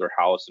 an older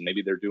house, and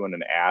maybe they're doing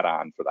an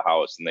add-on for the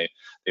house, and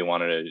they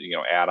wanted to, you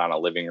know, add on a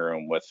living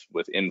room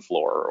with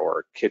in-floor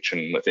or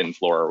kitchen with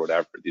in-floor or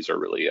whatever. These are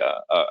really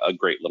a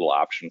great little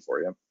option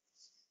for you.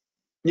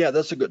 Yeah,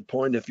 that's a good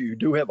point. If you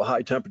do have a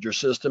high temperature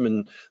system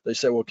and they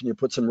say, well, can you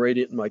put some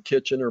radiant in my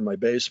kitchen or my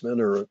basement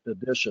or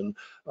addition,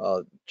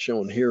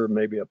 shown here,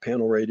 maybe a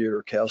panel radiator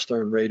or cast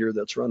iron radiator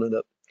that's running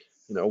at,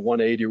 you know,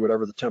 180 or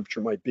whatever the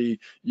temperature might be,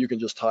 you can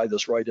just tie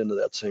this right into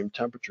that same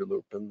temperature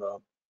loop and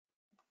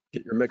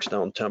get your mix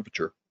down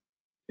temperature.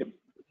 Yep.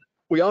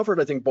 We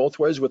offered, I think, both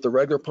ways with the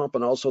regular pump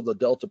and also the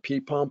Delta P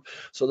pump.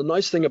 So the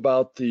nice thing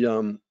about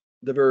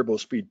the variable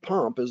speed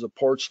pump is the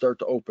ports start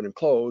to open and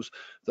close.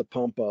 The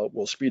pump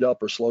will speed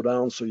up or slow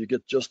down, so you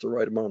get just the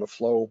right amount of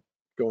flow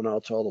going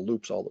out to all the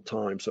loops all the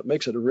time. So it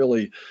makes it a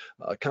really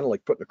kind of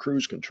like putting a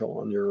cruise control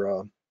on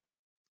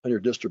your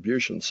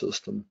distribution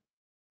system.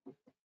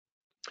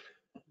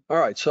 All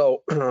right,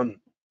 so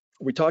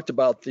we talked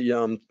about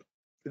the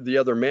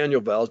other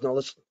manual valves. Now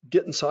let's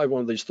get inside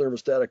one of these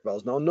thermostatic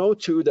valves. Now know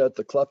too that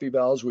the Caleffi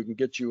valves, we can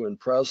get you in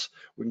press,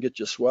 we can get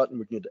you sweat, and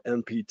we can get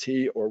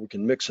NPT, or we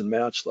can mix and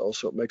match those,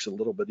 so it makes it a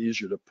little bit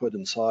easier to put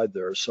inside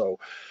there. So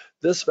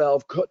this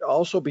valve could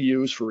also be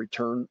used for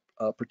return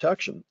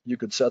protection. You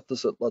could set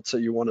this at, let's say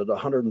you wanted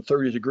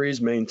 130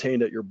 degrees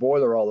maintained at your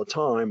boiler all the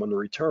time on the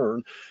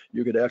return.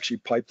 You could actually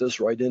pipe this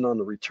right in on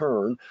the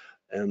return,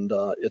 and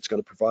it's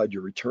going to provide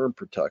your return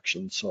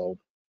protection. So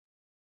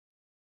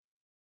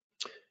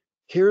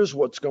here's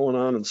what's going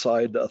on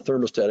inside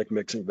thermostatic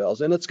mixing valves,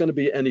 and it's going to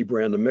be any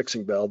brand of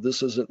mixing valve.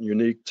 This isn't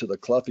unique to the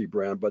Caleffi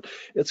brand, but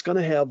it's going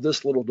to have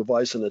this little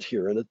device in it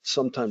here, and it's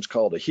sometimes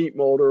called a heat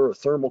motor, a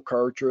thermal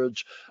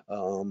cartridge,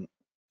 a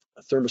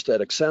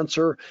thermostatic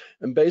sensor,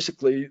 and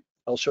basically,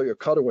 I'll show you a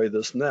cutaway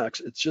this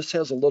next. It just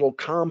has a little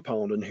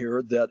compound in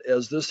here that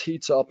as this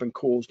heats up and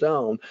cools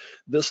down,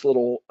 this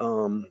little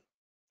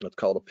it's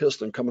called a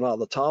piston coming out of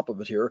the top of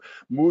it here,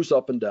 moves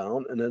up and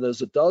down, and then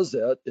as it does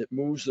that, it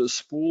moves this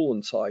spool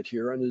inside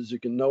here, and as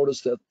you can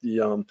notice that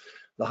the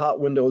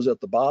hot window is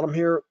at the bottom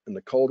here and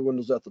the cold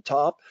window is at the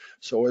top.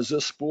 So as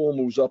this spool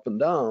moves up and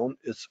down,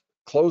 it's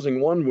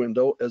closing one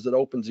window as it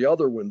opens the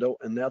other window,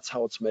 and that's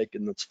how it's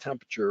making its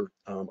temperature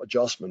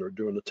adjustment or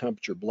doing the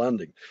temperature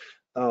blending.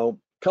 A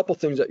couple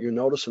things that you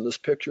notice in this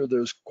picture,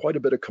 there's quite a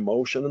bit of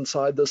commotion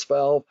inside this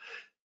valve.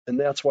 And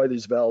that's why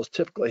these valves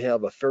typically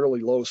have a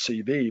fairly low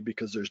CV,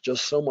 because there's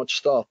just so much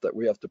stuff that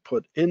we have to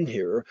put in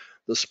here.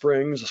 The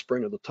springs, the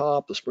spring at the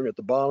top, the spring at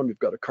the bottom, you've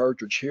got a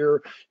cartridge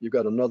here, you've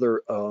got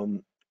another,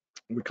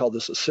 we call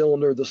this a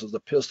cylinder. This is the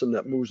piston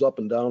that moves up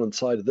and down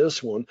inside of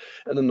this one.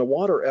 And then the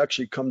water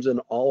actually comes in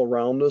all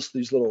around us,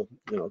 these little,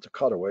 you know, it's a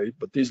cutaway,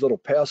 but these little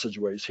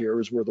passageways here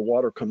is where the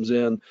water comes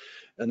in,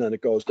 and then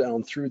it goes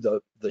down through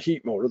the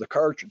heat motor, the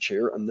cartridge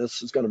here, and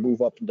this is going to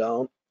move up and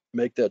down,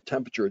 make that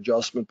temperature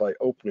adjustment by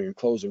opening and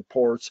closing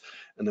ports,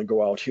 and then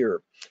go out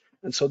here.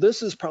 And so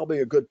this is probably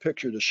a good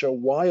picture to show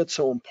why it's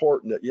so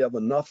important that you have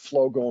enough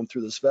flow going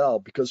through this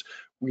valve, because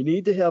we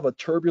need to have a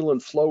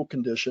turbulent flow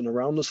condition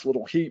around this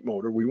little heat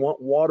motor. We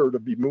want water to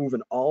be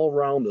moving all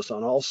around us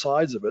on all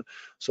sides of it,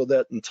 so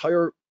that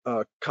entire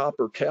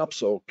copper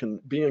capsule can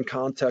be in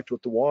contact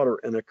with the water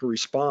and it can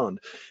respond.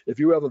 If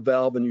you have a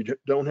valve and you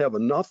don't have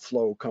enough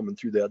flow coming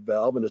through that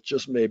valve, and it's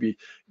just maybe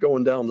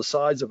going down the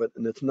sides of it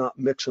and it's not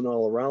mixing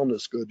all around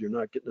as good, you're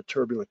not getting a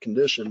turbulent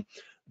condition,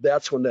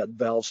 that's when that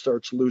valve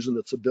starts losing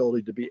its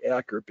ability to be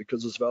accurate,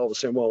 because this valve is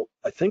saying, well,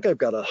 I think I've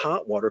got a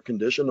hot water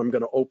condition. I'm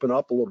going to open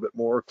up a little bit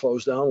more,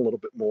 close down a little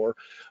bit more.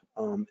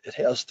 It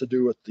has to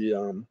do with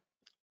the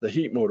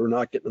heat motor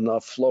not getting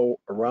enough flow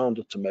around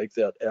it to make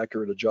that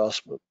accurate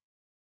adjustment.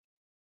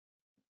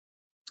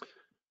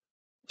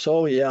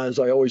 So yeah, as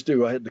I always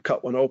do, I had to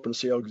cut one open,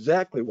 see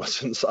exactly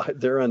what's inside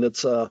there, and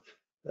it's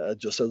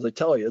just as they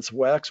tell you, it's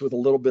wax with a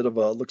little bit of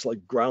looks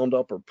like ground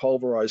up or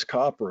pulverized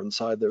copper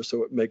inside there,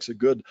 so it makes a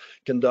good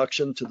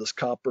conduction to this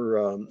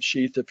copper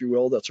sheath, if you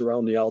will, that's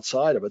around the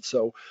outside of it.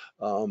 So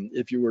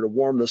if you were to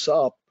warm this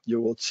up, you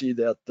will see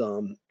that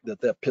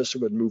that piston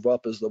would move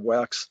up as the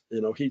wax,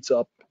 heats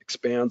up,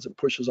 expands, and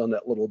pushes on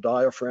that little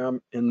diaphragm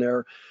in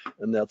there,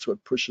 and that's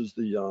what pushes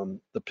the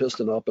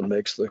piston up and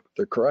makes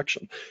the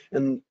correction.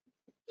 And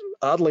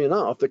oddly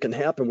enough, it can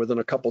happen within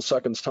a couple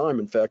seconds time.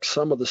 In fact,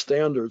 some of the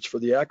standards for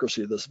the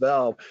accuracy of this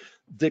valve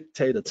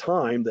dictate a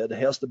time that it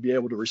has to be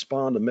able to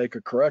respond and make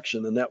a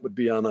correction, and that would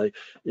be on a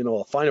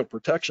final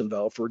protection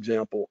valve, for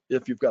example.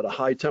 If you've got a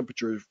high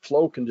temperature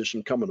flow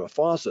condition coming to a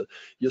faucet,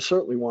 you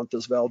certainly want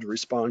this valve to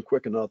respond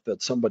quick enough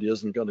that somebody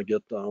isn't going to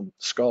get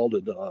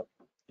scalded,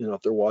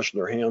 if they're washing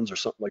their hands or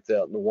something like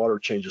that and the water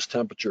changes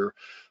temperature.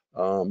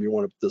 You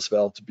want this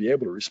valve to be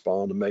able to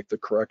respond and make the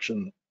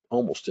correction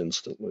almost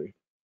instantly.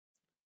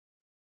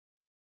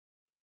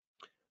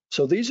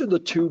 So these are the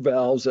two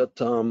valves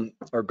that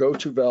are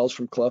go-to valves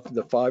from Caleffi,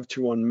 the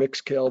 521 mix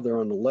cal there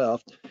on the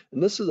left.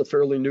 And this is a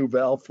fairly new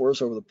valve for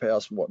us over the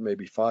past,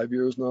 maybe 5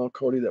 years now,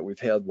 Cody, that we've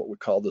had what we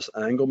call this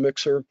angle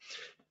mixer.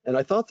 And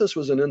I thought this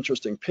was an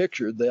interesting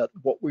picture, that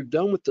what we've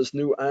done with this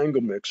new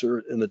angle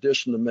mixer, in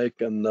addition to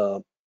making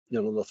the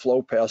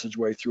flow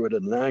passageway through it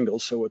at an angle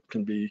so it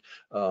can be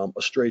a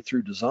straight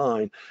through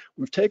design,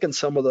 we've taken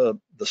some of the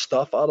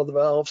stuff out of the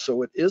valve,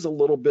 so it is a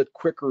little bit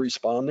quicker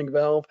responding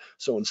valve.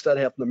 So instead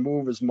of having to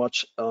move as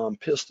much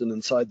piston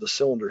inside the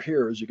cylinder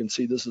here, as you can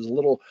see, this is a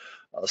little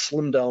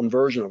slimmed down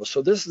version of it.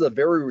 So this is a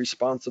very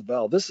responsive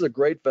valve. This is a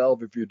great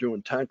valve if you're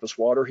doing tankless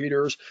water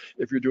heaters,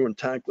 if you're doing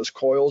tankless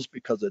coils,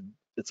 because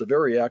it's a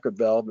very accurate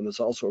valve, and it's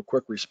also a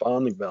quick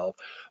responding valve.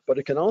 But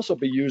it can also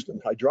be used in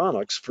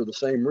hydronics for the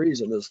same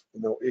reason, as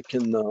it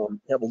can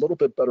have a little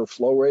bit better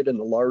flow rate in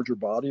the larger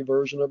body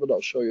version of it.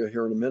 I'll show you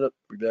here in a minute.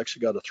 We've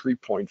actually got a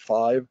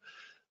 3.5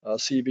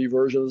 CV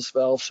version of this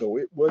valve, so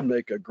it would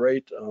make a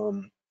great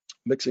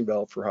mixing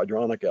valve for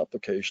hydronic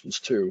applications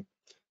too.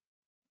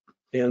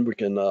 And we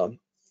can,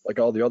 like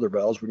all the other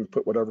valves, we can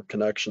put whatever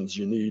connections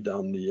you need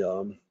on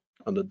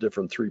the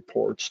different 3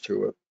 ports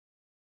to it.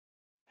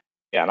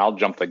 Yeah, and I'll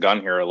jump the gun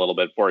here a little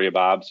bit for you,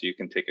 Bob, so you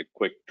can take a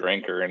quick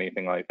drink or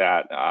anything like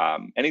that.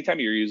 Anytime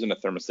you're using a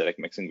thermostatic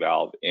mixing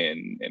valve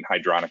in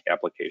hydronic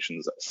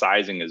applications,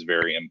 sizing is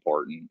very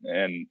important.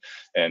 And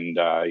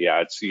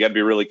yeah, you got to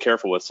be really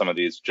careful with some of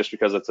these. Just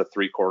because it's a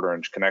 3/4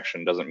 inch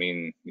connection doesn't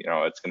mean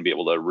it's going to be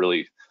able to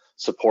really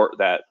support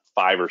that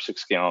 5 or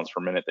 6 gallons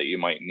per minute that you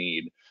might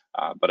need.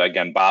 But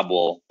again, Bob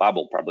will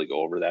probably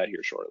go over that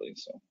here shortly.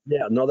 So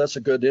yeah, no, that's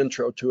a good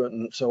intro to it,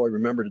 and so I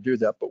remember to do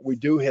that. But we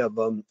do have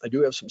I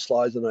do have some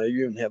slides, and I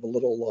even have a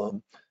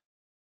little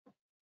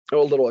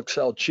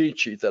Excel cheat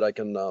sheet that I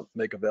can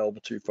make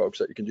available to you folks,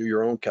 that you can do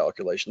your own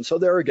calculations. So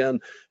there again,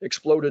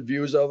 exploded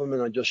views of them,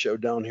 and I just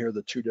showed down here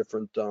the 2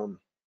 different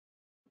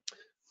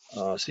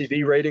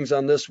CV ratings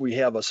on this. We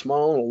have a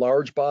small and a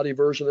large body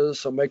version of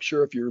this, so make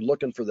sure if you're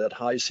looking for that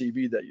high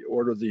CV that you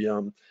order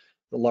the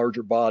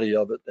larger body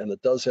of it, and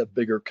it does have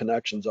bigger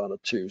connections on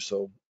it too.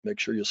 So make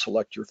sure you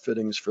select your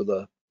fittings for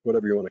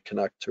whatever you want to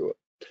connect to it.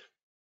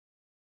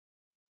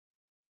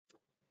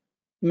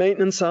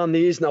 Maintenance on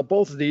these. Now,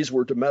 both of these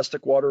were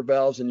domestic water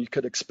valves, and you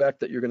could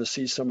expect that you're going to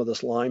see some of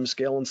this lime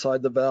scale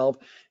inside the valve.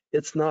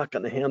 It's not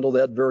going to handle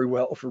that very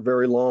well for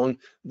very long.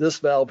 This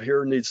valve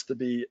here needs to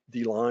be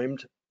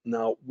delimed.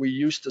 Now, we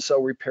used to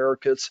sell repair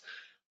kits.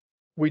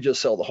 We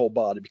just sell the whole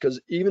body, because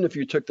even if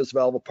you took this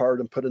valve apart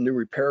and put a new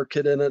repair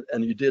kit in it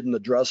and you didn't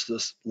address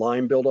this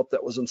lime buildup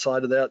that was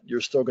inside of that, you're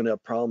still going to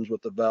have problems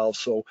with the valve.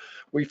 So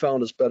we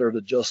found it's better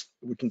to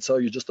we can sell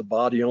you just a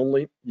body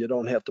only. You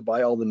don't have to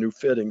buy all the new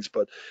fittings,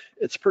 but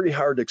it's pretty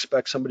hard to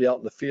expect somebody out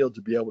in the field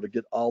to be able to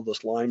get all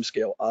this lime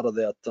scale out of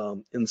that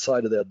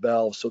inside of that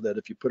valve, so that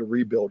if you put a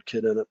rebuild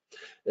kit in it,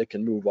 it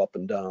can move up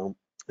and down.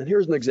 And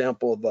here's an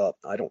example of,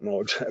 I don't know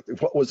exactly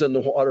what was in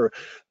the water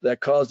that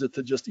caused it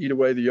to just eat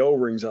away the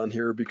O-rings on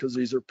here, because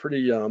these are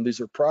these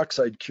are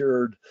peroxide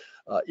cured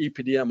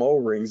EPDM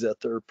O-rings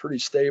that they're pretty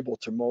stable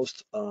to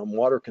most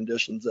water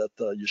conditions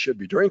that you should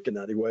be drinking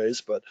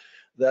anyways. But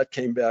that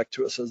came back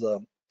to us as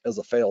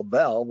a failed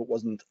valve. It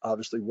wasn't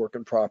obviously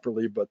working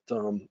properly, but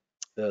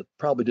it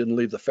probably didn't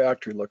leave the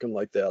factory looking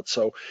like that.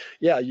 So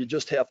yeah, you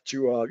just have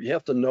to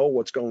know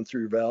what's going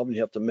through your valve, and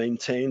you have to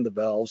maintain the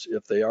valves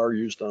if they are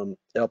used on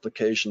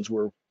applications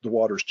where the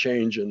water's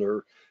changing,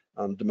 or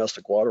on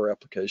domestic water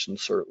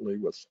applications, certainly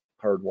with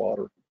hard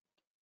water.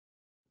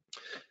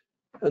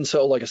 And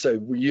so, like I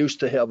said, we used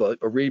to have a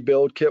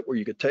rebuild kit where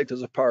you could take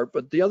this apart.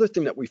 But the other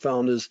thing that we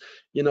found is,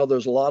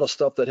 there's a lot of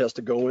stuff that has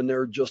to go in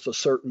there just a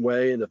certain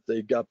way. And if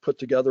they got put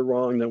together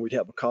wrong, then we'd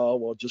have a call.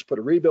 Well, just put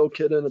a rebuild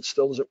kit in, it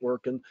still isn't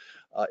working.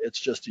 It's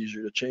just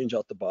easier to change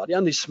out the body.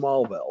 On these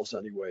small valves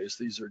anyways,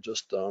 these are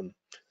just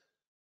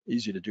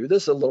easy to do.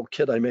 This is a little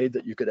kit I made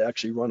that you could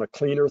actually run a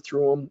cleaner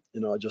through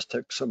them. I just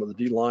took some of the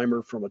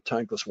delimer from a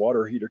tankless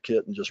water heater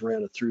kit and just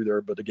ran it through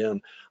there. But again,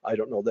 I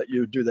don't know that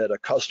you do that at a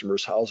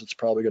customer's house. It's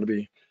probably going to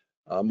be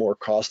more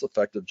cost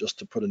effective just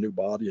to put a new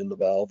body in the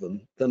valve,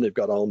 and then they've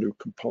got all new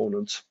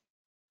components.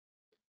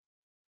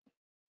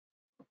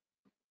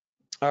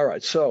 All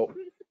right, so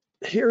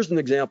here's an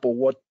example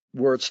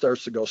where it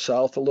starts to go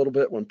south a little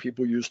bit when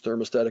people use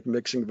thermostatic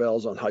mixing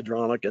valves on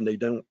hydronic and they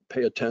don't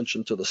pay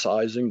attention to the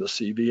sizing, the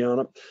CV on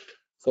it.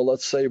 So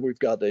let's say we've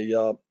got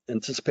a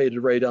anticipated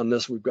rate on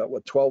this. We've got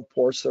 12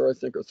 ports there, I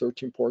think, or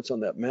 13 ports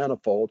on that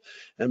manifold,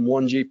 and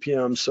 1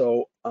 GPM.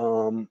 So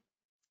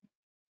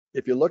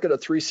if you look at a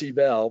 3C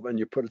valve and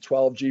you put a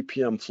 12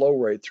 GPM flow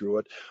rate through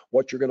it,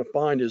 what you're going to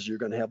find is you're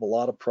going to have a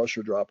lot of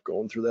pressure drop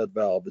going through that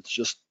valve.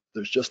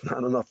 There's just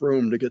not enough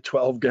room to get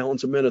 12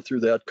 gallons a minute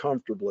through that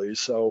comfortably.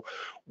 So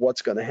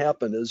what's going to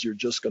happen is you're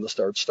just going to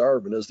start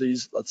starving. As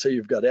these, let's say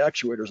you've got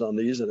actuators on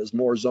these, and as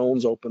more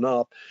zones open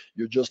up,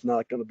 you're just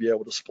not going to be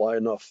able to supply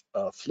enough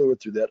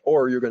fluid through that,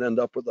 or you're going to end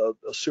up with a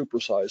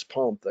supersized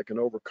pump that can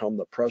overcome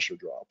the pressure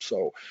drop.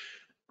 So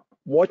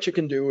what you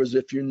can do is,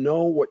 if you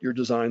know what your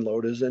design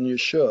load is, and you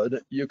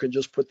should, you can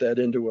just put that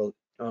into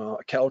a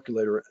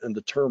calculator and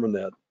determine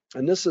that.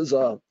 And this is,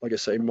 like I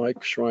say,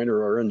 Mike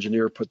Schreiner, our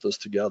engineer, put this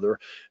together.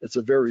 It's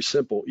a very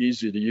simple,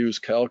 easy to use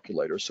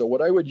calculator. So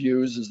what I would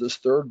use is this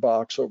third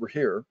box over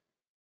here,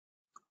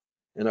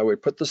 and I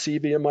would put the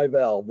CV in my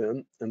valve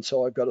in. And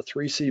so I've got a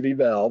 3 CV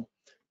valve.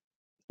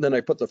 Then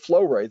I put the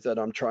flow rate that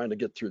I'm trying to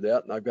get through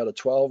that, and I've got a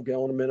 12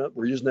 gallon a minute.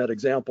 We're using that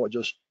example I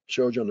just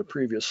showed you on the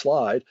previous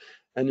slide,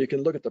 and you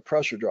can look at the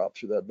pressure drop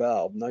through that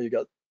valve. Now you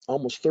got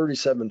almost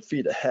 37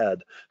 feet ahead.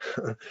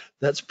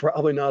 That's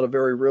probably not a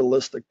very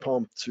realistic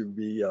pump to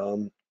be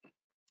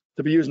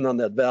using on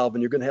that valve,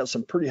 and you're going to have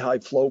some pretty high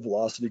flow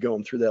velocity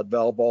going through that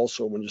valve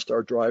also when you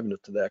start driving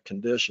it to that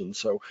condition.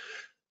 So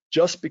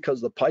just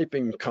because the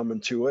piping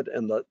coming to it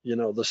and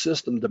the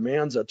system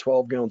demands that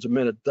 12 gallons a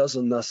minute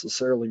doesn't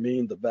necessarily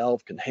mean the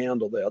valve can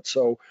handle that.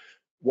 So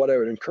what I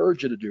would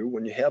encourage you to do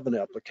when you have an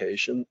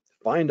application,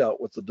 find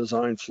out what the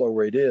design flow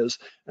rate is,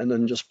 and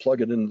then just plug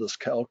it into this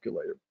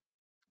calculator.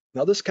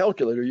 Now this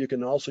calculator you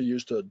can also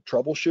use to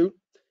troubleshoot.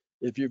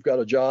 If you've got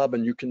a job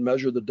and you can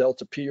measure the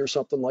delta P or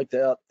something like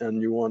that, and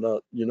you want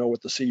to,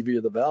 what the CV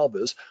of the valve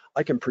is,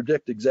 I can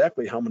predict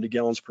exactly how many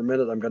gallons per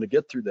minute I'm going to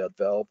get through that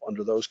valve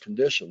under those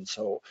conditions.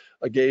 So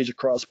a gauge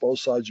across both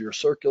sides of your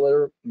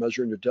circulator,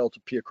 measuring your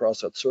delta P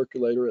across that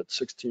circulator at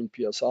 16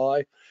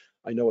 PSI.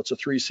 I know it's a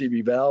 3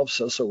 CV valve,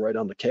 says so right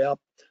on the cap.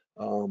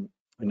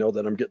 I know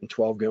that I'm getting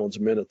 12 gallons a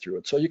minute through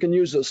it. So you can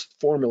use this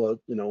formula,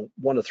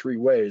 one of three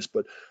ways,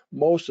 but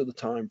most of the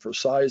time for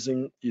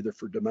sizing, either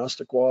for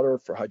domestic water,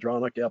 for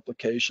hydronic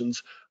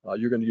applications,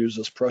 you're going to use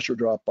this pressure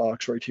drop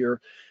box right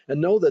here.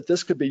 And know that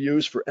this could be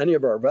used for any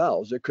of our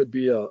valves. It could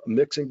be a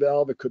mixing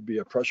valve, it could be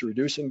a pressure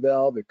reducing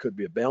valve, it could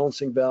be a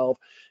balancing valve.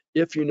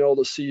 If you know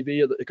the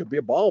CV, it could be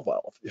a ball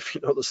valve. If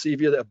you know the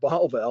CV of that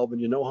ball valve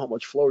and you know how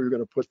much flow you're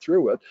going to put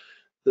through it,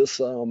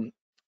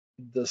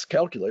 this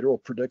calculator will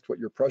predict what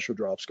your pressure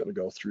drop is going to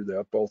go through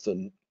that, both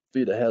in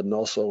feet ahead and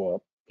also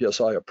a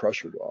PSI of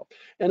pressure drop.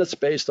 And it's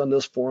based on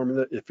this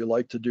formula. If you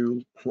like to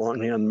do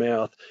longhand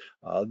math,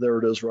 there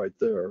it is right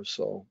there.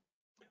 So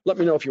let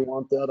me know if you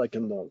want that.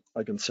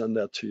 I can send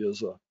that to you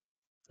as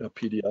a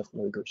PDF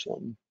link or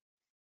something.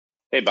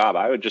 Hey, Bob,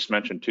 I would just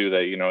mention too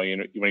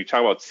that, when you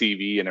talk about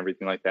CV and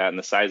everything like that and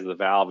the size of the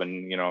valve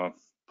and,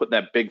 putting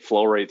that big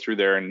flow rate through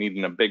there and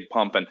needing a big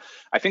pump. And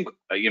I think,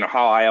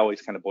 how I always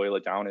kind of boil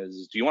it down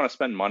is, do you want to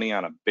spend money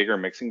on a bigger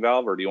mixing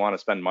valve or do you want to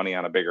spend money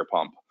on a bigger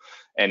pump?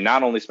 And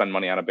not only spend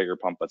money on a bigger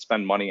pump, but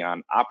spend money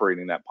on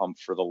operating that pump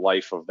for the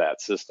life of that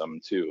system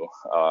too,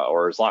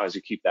 or as long as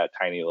you keep that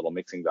tiny little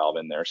mixing valve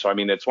in there. So, I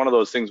mean, it's one of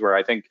those things where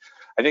I think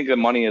the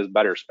money is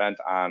better spent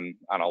on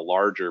a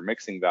larger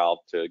mixing valve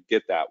to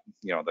get that,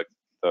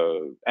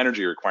 the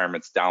energy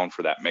requirements down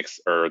for that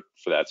mix or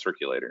for that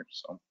circulator.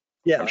 So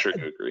yeah, I'm sure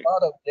you agree.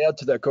 I would add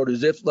to that, Cody,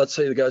 is if, let's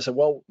say the guy said,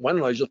 well, why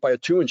don't I just buy a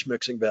 2-inch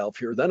mixing valve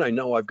here? Then I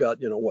know I've got,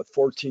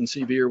 14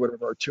 CV or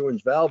whatever our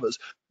 2-inch valve is.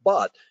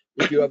 But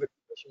if you have a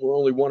condition where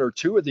only 1 or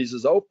 2 of these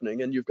is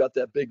opening and you've got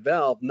that big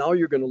valve, now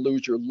you're going to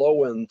lose your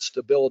low end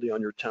stability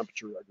on your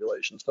temperature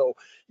regulation. So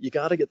you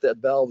got to get that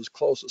valve as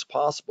close as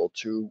possible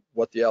to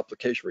what the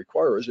application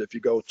requires. If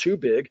you go too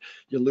big,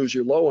 you lose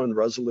your low end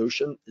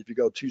resolution. If you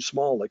go too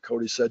small, like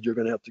Cody said, you're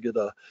going to have to get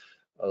a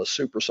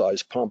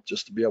supersized pump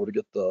just to be able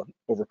to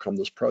overcome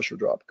this pressure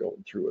drop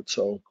going through it.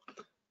 So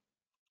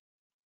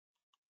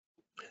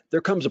there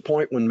comes a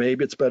point when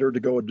maybe it's better to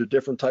go with a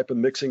different type of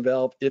mixing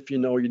valve if you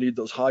know you need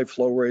those high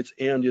flow rates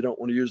and you don't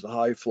want to use the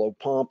high flow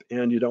pump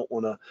and you don't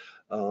want to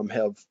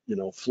have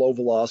flow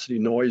velocity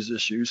noise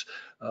issues.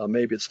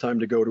 Maybe it's time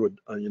to go to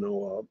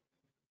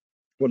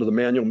one of the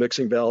manual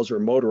mixing valves or a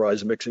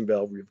motorized mixing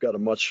valve where you've got a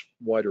much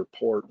wider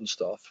port and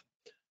stuff.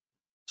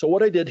 So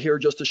what I did here,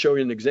 just to show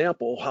you an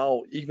example,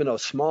 how even a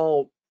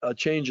small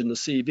change in the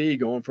CV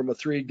going from a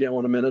 3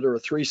 gallon a minute or a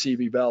 3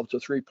 CV valve to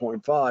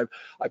 3.5,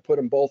 I put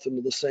them both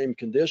into the same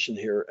condition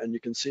here, and you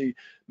can see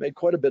made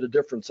quite a bit of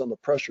difference on the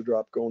pressure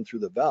drop going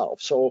through the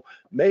valve. So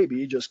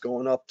maybe just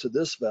going up to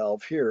this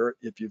valve here,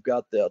 if you've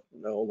got that,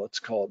 let's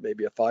call it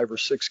maybe a 5 or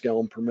 6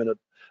 gallon per minute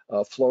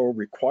flow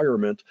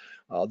requirement,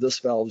 this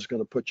valve is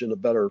going to put you in a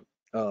better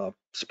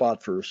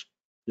spot for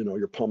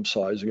your pump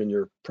sizing and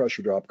your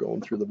pressure drop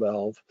going through the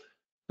valve.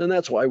 And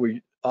that's why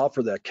we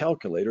offer that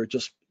calculator.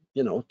 Just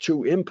 2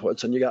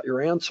 inputs and you got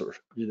your answer.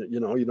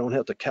 You don't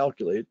have to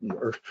calculate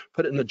or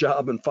put it in the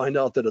job and find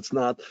out that it's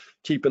not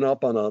keeping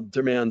up on a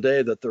demand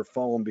day, that they're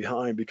falling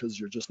behind because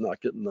you're just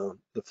not getting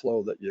the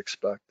flow that you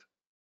expect.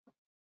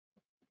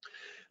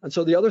 And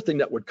so the other thing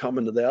that would come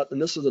into that,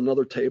 and this is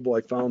another table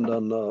I found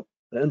on the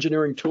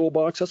Engineering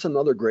Toolbox. That's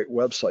another great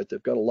website.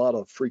 They've got a lot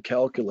of free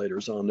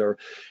calculators on there.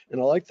 And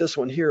I like this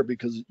one here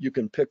because you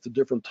can pick the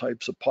different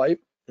types of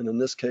pipe. And in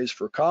this case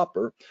for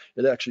copper,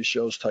 it actually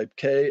shows type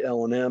K,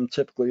 L, and M.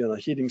 Typically in a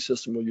heating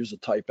system, we'll use a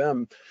type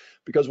M,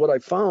 because what I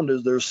found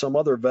is there's some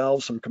other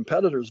valves, some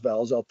competitors'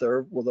 valves out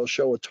there where they'll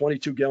show a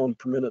 22 gallon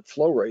per minute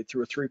flow rate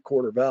through a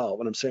 3/4 valve.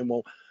 And I'm saying,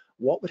 well,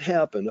 what would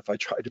happen if I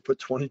tried to put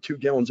 22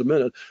 gallons a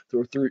minute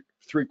through a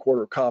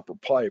 3/4 copper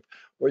pipe?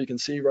 Well, you can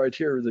see right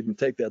here, they can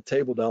take that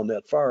table down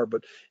that far.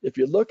 But if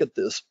you look at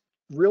this,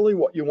 really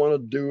what you want to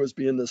do is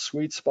be in the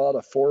sweet spot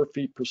of 4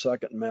 feet per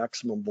second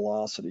maximum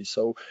velocity.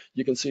 So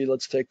you can see,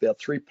 let's take that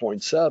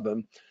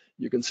 3.7.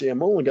 You can see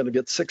I'm only going to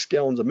get 6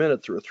 gallons a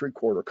minute through a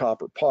 3/4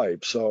 copper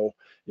pipe. So,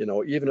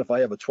 even if I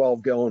have a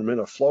 12 gallon a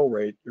minute flow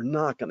rate, you're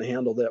not going to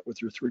handle that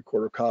with your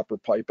 3/4 copper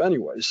pipe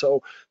anyway.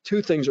 So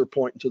 2 things are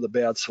pointing to the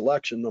bad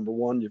selection. Number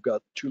one, you've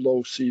got too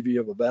low CV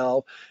of a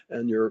valve,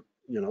 and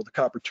the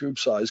copper tube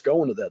size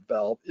going to that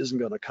valve isn't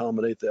going to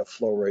accommodate that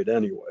flow rate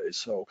anyway.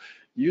 So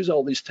use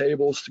all these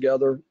tables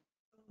together,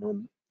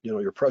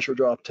 your pressure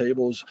drop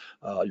tables,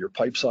 your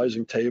pipe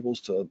sizing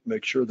tables, to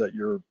make sure that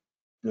you're,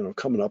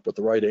 coming up with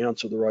the right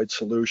answer, the right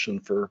solution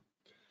for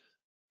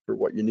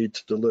what you need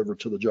to deliver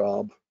to the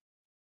job.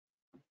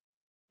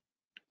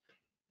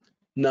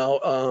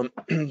 Now,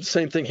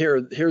 same thing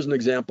here. Here's an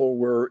example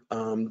where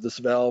this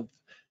valve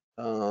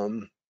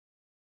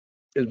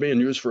is being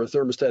used for a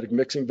thermostatic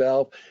mixing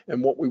valve.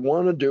 And what we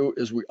want to do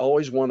is we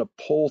always want to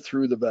pull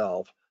through the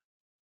valve.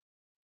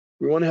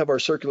 We want to have our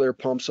circular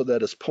pump so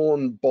that it's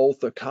pulling both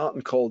the hot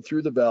and cold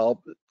through the valve,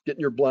 getting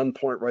your blend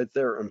point right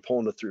there and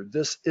pulling it through.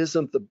 This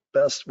isn't the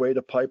best way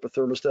to pipe a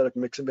thermostatic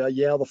mixing valve.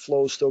 Yeah, the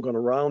flow is still going to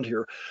round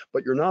here,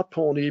 but you're not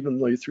pulling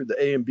evenly through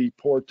the A and B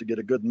port to get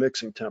a good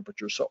mixing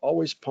temperature. So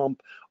always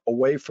pump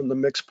away from the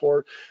mix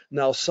port.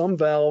 Now, some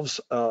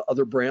valves,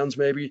 other brands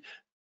maybe,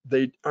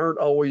 they aren't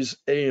always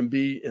A and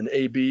B and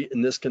AB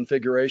in this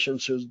configuration.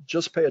 So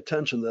just pay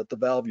attention that the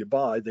valve you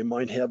buy, they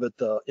might have it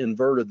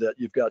inverted, that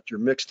you've got your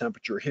mix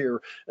temperature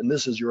here, and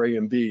this is your A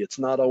and B. It's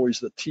not always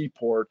the T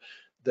port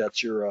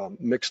that's your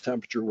mix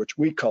temperature, which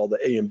we call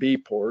the A and B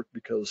port,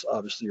 because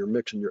obviously you're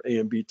mixing your A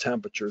and B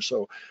temperature.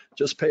 So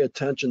just pay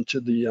attention to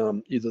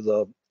the either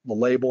the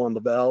label on the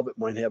valve. It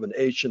might have an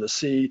H and a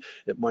C.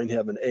 It might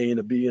have an A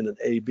and a B and an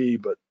AB,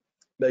 but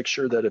make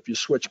sure that if you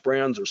switch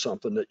brands or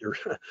something, that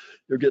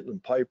you're getting them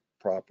piped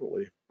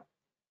properly.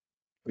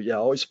 But yeah,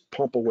 always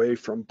pump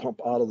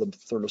out of the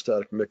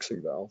thermostatic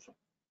mixing valve.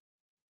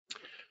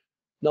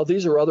 Now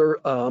these are other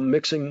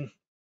mixing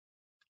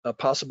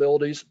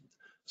possibilities.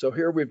 So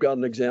here we've got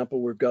an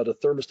example. We've got a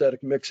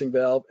thermostatic mixing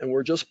valve, and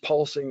we're just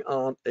pulsing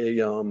on a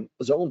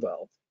zone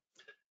valve.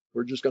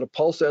 We're just going to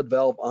pulse that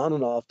valve on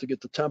and off to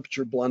get the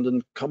temperature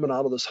blending coming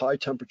out of this high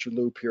temperature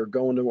loop here,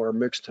 going to our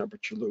mixed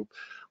temperature loop.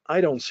 I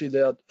don't see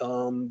that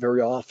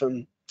very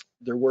often.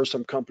 There were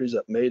some companies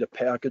that made a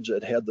package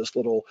that had this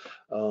little,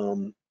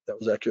 that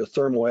was actually a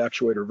thermal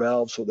actuator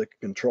valve, so they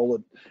could control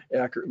it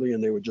accurately,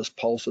 and they would just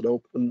pulse it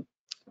open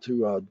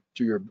to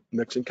do your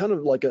mixing, kind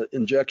of like an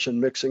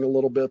injection mixing a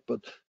little bit, but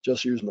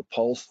just using the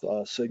pulse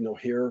signal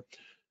here.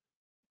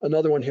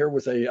 Another one here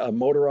with a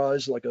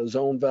motorized, like a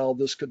zone valve.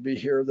 This could be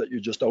here that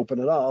you just open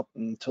it up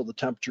until the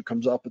temperature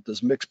comes up at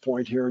this mix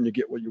point here, and you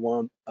get what you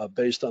want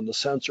based on the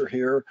sensor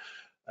here.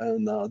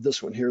 And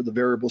this one here, the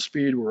variable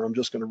speed, where I'm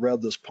just going to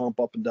rev this pump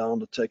up and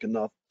down to take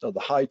enough of the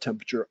high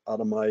temperature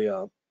out of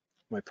my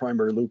my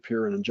primary loop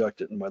here and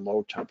inject it in my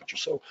low temperature.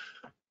 So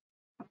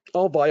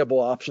all viable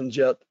options,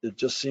 yet it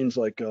just seems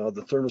like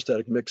the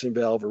thermostatic mixing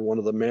valve or one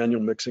of the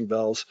manual mixing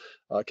valves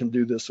can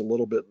do this a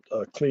little bit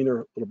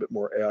cleaner, a little bit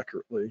more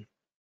accurately.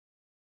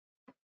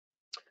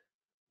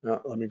 Now,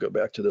 let me go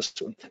back to this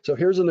one. So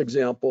here's an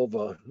example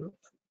of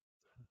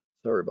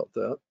sorry about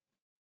that.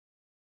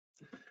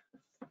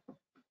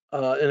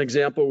 An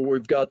example where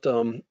we've got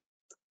a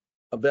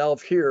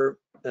valve here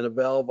and a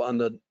valve on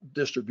the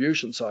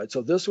distribution side.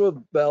 So this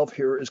valve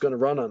here is going to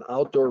run on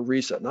outdoor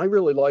reset. And I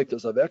really like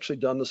this. I've actually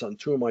done this on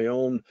 2 of my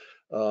own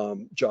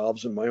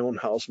jobs in my own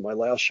house, my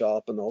last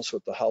shop, and also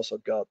at the house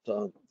I've got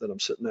that I'm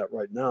sitting at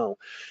right now.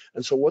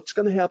 And so what's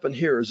going to happen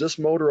here is this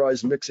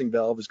motorized mixing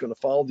valve is going to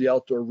follow the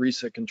outdoor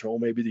reset control,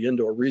 maybe the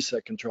indoor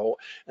reset control,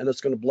 and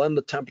it's going to blend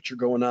the temperature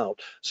going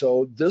out.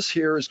 So this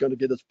here is going to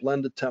get its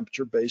blended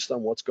temperature based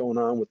on what's going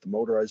on with the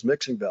motorized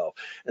mixing valve.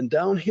 And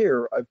down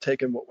here, I've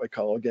taken what I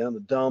call, again, a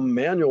dumb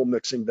manual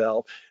mixing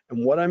valve.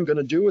 And what I'm going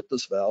to do with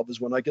this valve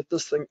is when I get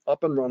this thing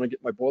up and running,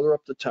 get my boiler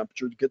up to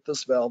temperature, to get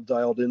this valve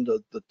dialed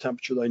into the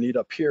temperature that I need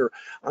up here,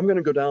 I'm going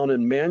to go down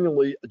and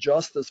manually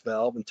adjust this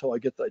valve until I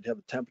get that. I'd have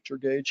a temperature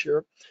gauge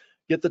here,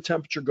 get the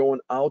temperature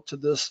going out to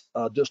this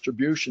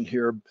distribution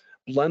here,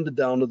 blended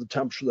down to the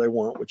temperature they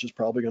want, which is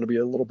probably going to be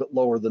a little bit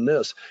lower than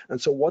this.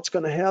 And so what's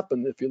going to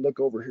happen if you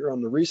look over here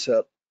on the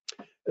reset,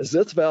 is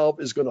this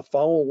valve is going to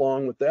follow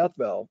along with that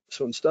valve.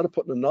 So instead of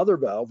putting another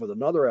valve with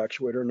another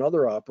actuator,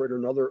 another operator,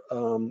 another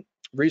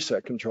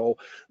reset control,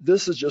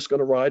 this is just going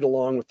to ride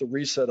along with the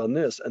reset on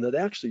this, and it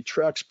actually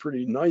tracks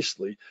pretty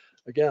nicely.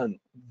 Again,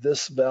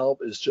 this valve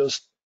is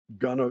just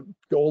going to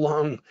go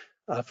along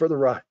for the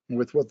ride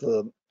with what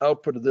the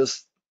output of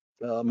this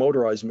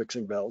motorized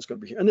mixing valve is going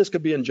to be. And this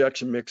could be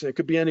injection mixing, it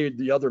could be any of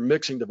the other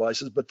mixing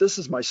devices, but this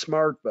is my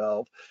smart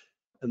valve,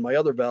 and my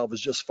other valve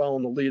is just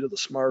following the lead of the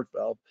smart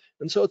valve.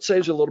 And so it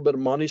saves you a little bit of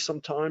money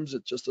sometimes.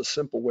 It's just a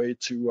simple way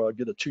to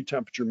get a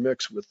 2-temperature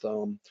mix with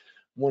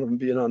one of them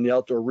being on the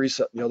outdoor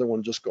reset and the other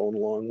one just going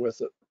along with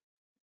it.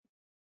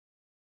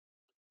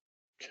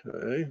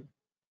 Okay.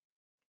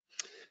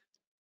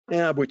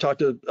 Yeah, we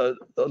talked a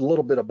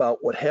little bit about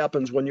what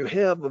happens when you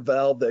have a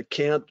valve that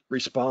can't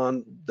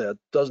respond, that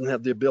doesn't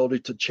have the ability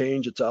to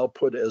change its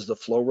output as the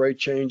flow rate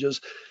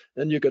changes.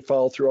 And you could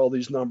follow through all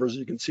these numbers.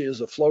 You can see as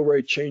the flow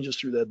rate changes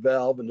through that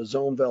valve and the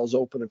zone valves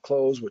open and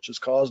close, which is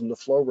causing the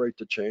flow rate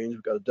to change.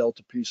 We've got a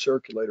delta P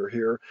circulator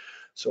here.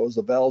 So as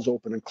the valves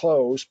open and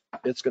close,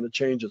 it's going to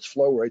change its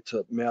flow rate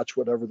to match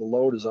whatever the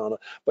load is on it,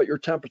 but your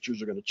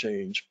temperatures are going to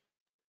change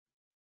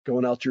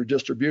going out to your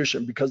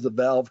distribution because the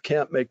valve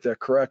can't make that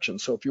correction.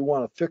 So if you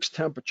want a fixed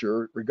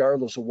temperature,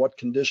 regardless of what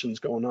conditions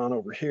going on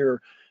over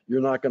here, you're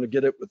not going to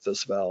get it with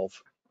this valve.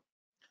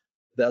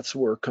 That's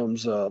where it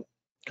comes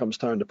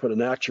time to put an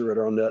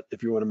actuator on that.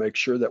 If you want to make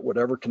sure that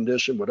whatever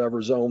condition,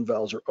 whatever zone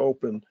valves are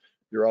open,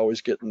 you're always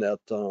getting that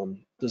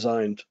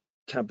designed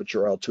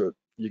temperature out to it.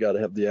 You got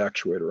to have the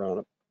actuator on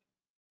it.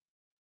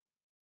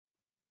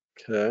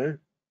 Okay.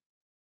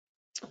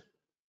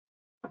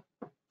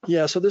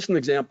 Yeah, so this is an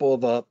example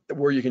of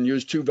where you can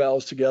use 2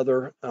 valves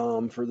together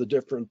for the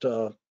different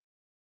 2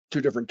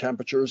 different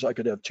temperatures. I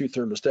could have 2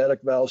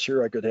 thermostatic valves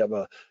here. I could have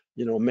a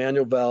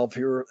manual valve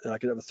here, and I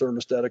could have a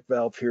thermostatic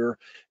valve here.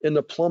 In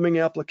the plumbing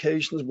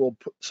applications, we'll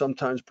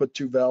sometimes put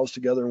 2 valves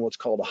together in what's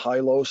called a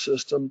high-low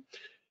system,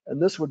 and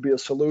this would be a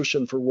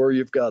solution for where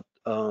you've got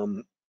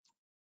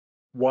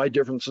wide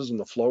differences in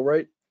the flow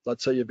rate.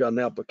 Let's say you've got an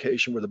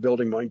application where the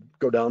building might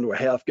go down to a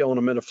 1/2 gallon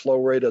a minute flow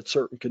rate at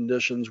certain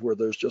conditions where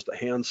there's just a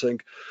hand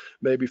sink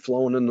maybe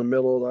flowing in the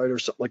middle of the night or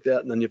something like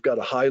that, and then you've got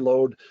a high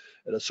load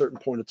at a certain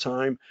point of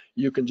time.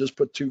 You can just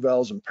put 2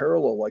 valves in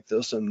parallel like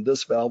this, and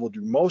this valve will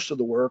do most of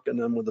the work, and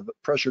then when the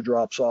pressure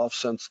drops off,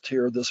 since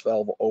here, this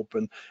valve will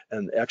open,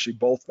 and actually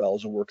both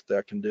valves will work at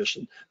that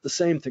condition. The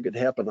same thing could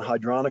happen in a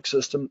hydronic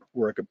system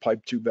where I could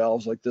pipe 2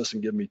 valves like this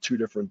and give me 2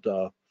 different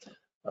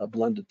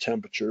blended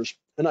temperatures.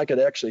 And I could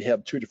actually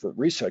have 2 different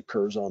reset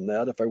curves on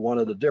that. If I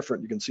wanted a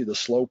different, you can see the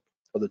slope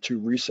of the 2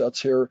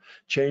 resets here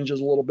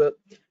changes a little bit.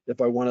 If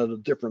I wanted a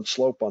different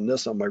slope on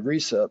this on my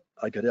reset,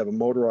 I could have a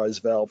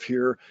motorized valve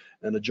here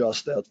and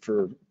adjust that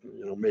for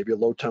maybe a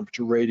low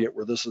temperature radiant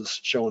where this is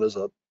shown as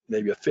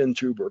maybe a fin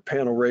tube or a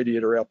panel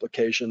radiator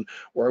application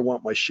where I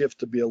want my shift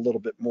to be a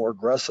little bit more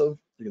aggressive.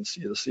 You can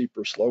see the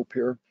steeper slope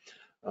here.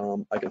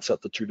 I can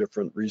set the 2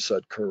 different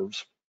reset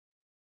curves.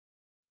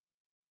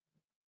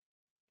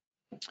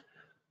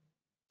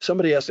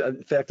 Somebody asked,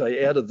 in fact, I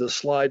added this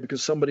slide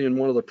because somebody in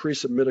one of the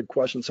pre-submitted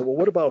questions said, well,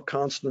 what about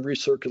constant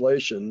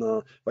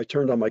recirculation? If I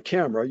turned on my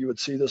camera, you would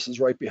see this is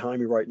right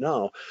behind me right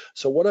now.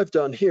 So what I've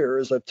done here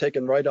is I've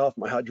taken right off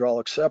my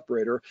hydraulic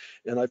separator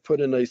and I've put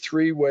in a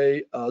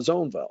 3-way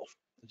zone valve.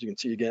 As you can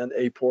see again,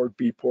 A port,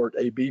 B port,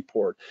 A, B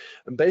port.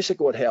 And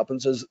basically what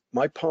happens is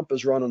my pump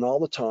is running all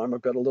the time.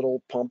 I've got a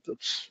little pump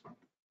that's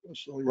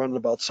only running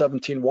about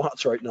 17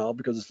 watts right now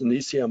because it's an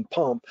ECM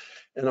pump,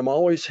 and I'm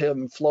always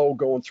having flow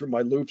going through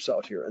my loops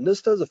out here. And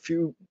this does a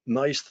few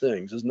nice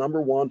things. Is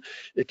number one,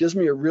 it gives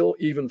me a real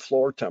even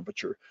floor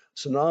temperature.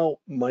 So now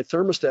my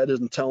thermostat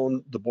isn't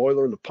telling the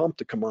boiler and the pump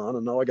to come on,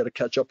 and now I got to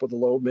catch up with the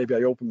load. Maybe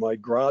I open my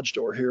garage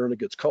door here and it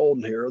gets cold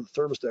in here,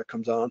 the thermostat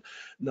comes on.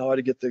 Now I got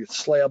to get the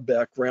slab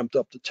back ramped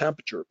up to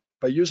temperature.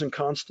 By using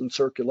constant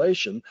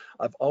circulation,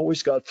 I've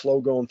always got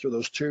flow going through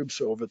those tubes.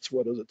 So if it's,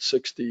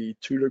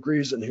 62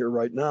 degrees in here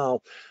right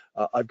now,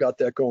 I've got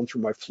that going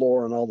through my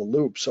floor and all the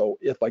loops. So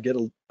if I get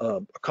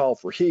a call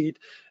for heat,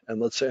 and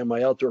let's say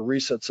my outdoor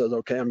reset says,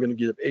 okay, I'm going to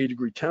get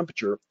 8-degree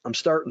temperature, I'm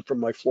starting from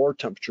my floor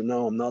temperature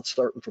now. I'm not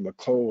starting from a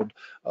cold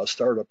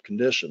startup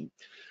condition.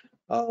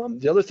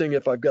 The other thing,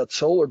 if I've got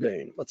solar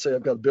gain, let's say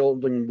I've got a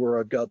building where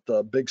I've got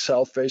big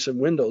south-facing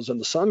windows and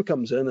the sun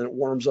comes in and it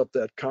warms up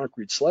that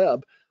concrete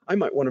slab, I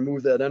might want to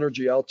move that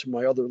energy out to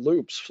my other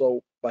loops.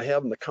 So by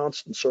having the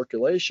constant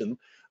circulation,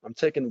 I'm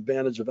taking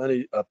advantage of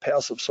any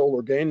passive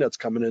solar gain that's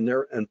coming in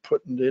there and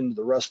putting it into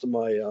the rest of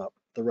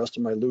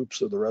my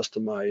loops or the rest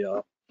of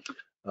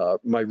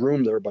my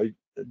room there by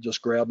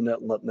just grabbing that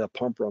and letting that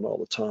pump run all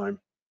the time.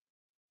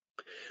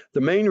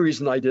 The main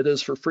reason I did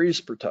is for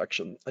freeze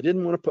protection. I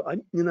didn't want to put,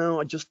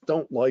 I just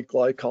don't like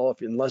glycol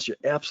unless you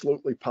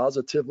absolutely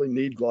positively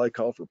need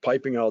glycol for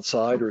piping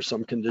outside or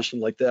some condition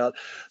like that.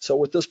 So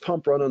with this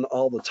pump running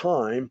all the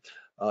time,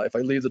 if I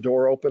leave the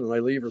door open and I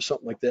leave or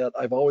something like that,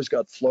 I've always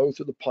got flow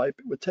through the pipe.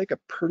 It would take a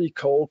pretty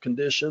cold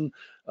condition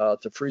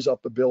to freeze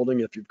up a building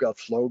if you've got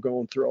flow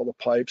going through all the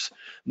pipes.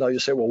 Now you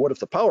say, well, what if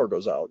the power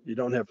goes out? You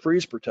don't have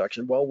freeze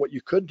protection. Well, what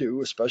you could do,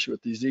 especially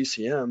with these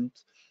ECMs,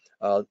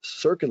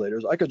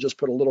 circulators, I could just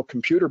put a little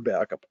computer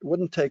backup. It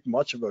wouldn't take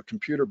much of a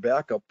computer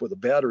backup with a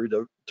battery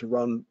to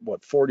run,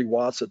 40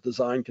 watts at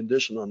design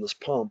condition on this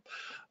pump.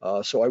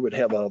 So I would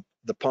have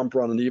the pump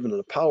running even in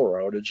a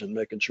power outage and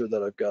making sure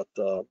that I've got,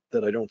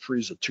 that I don't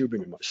freeze the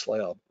tubing in my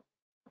slab.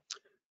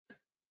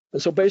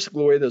 And so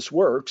basically the way this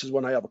works is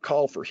when I have a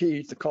call for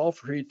heat, the call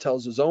for heat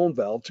tells the zone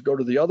valve to go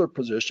to the other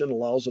position,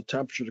 allows the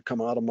temperature to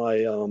come out of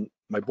my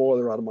my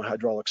boiler, out of my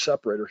hydraulic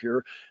separator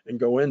here and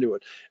go into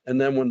it. And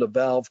then when the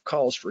valve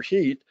calls for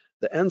heat,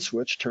 the end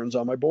switch turns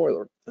on my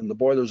boiler and the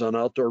boiler's on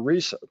outdoor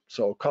reset.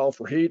 So call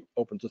for heat,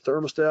 opens the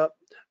thermostat,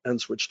 end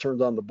switch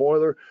turns on the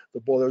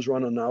boiler's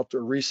running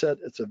outdoor reset.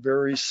 It's a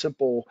very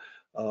simple,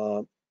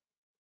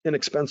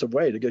 inexpensive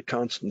way to get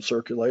constant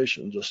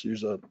circulation. Just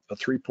use a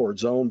 3-port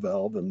zone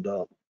valve and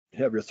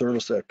have your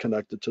thermostat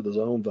connected to the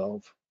zone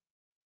valve.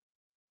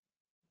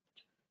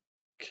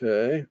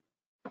 Okay.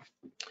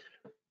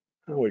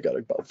 Oh, we got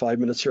about 5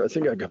 minutes here. I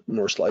think I got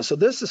more slides. So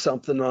this is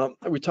something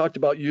we talked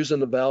about using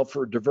the valve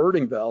for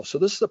diverting valve. So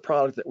this is a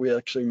product that we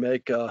actually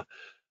make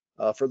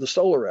for the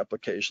solar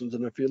applications.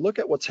 And if you look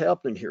at what's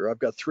happening here, I've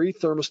got 3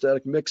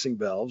 thermostatic mixing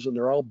valves and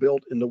they're all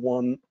built into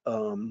one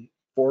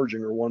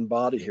forging or one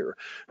body here.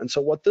 And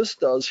so what this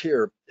does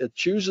here, it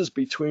chooses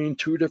between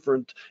 2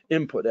 different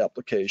input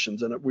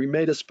applications, and we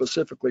made it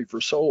specifically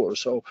for solar.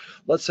 So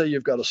let's say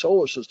you've got a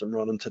solar system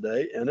running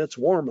today and it's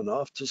warm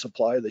enough to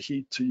supply the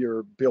heat to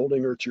your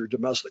building or to your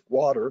domestic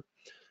water.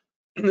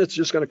 It's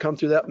just going to come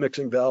through that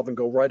mixing valve and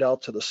go right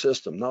out to the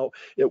system. Now,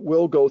 it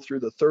will go through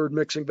the 3rd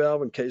mixing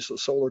valve in case the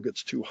solar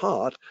gets too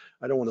hot.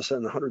 I don't want to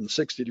send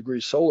 160-degree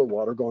solar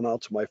water going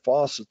out to my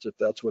faucets if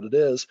that's what it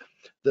is.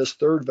 This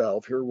 3rd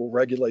valve here will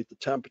regulate the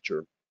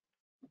temperature.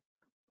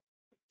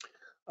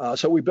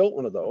 So we built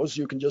one of those.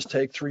 You can just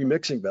take 3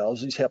 mixing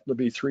valves. These happen to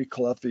be 3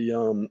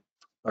 Caleffi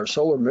our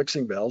solar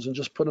mixing valves, and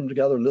just put them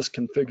together in this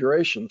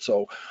configuration.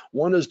 So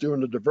one is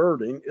doing the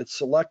diverting. It's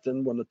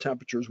selecting when the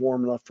temperature is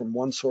warm enough from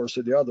one source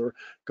to the other,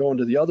 going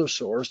to the other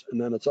source, and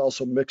then it's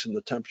also mixing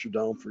the temperature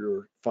down for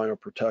your final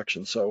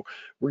protection. So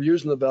we're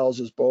using the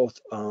valves as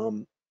both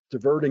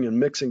diverting and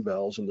mixing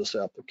valves in this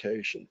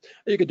application.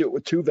 You could do it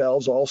with 2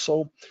 valves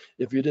also.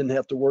 If you didn't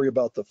have to worry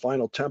about the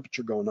final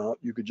temperature going out,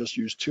 you could just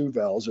use 2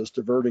 valves as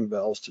diverting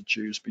valves to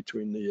choose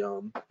between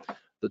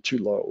the 2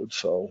 loads.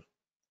 So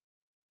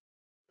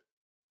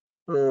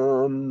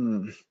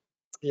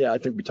yeah, I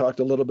think we talked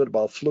a little bit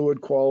about fluid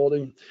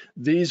quality.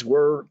 These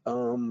were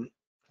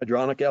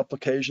hydronic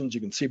applications.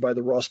 You can see by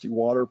the rusty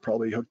water,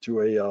 probably hooked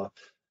to a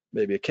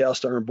maybe a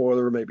cast iron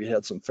boiler, maybe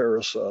had some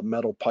ferrous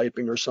metal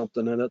piping or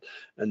something in it.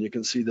 And you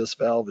can see this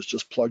valve is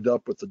just plugged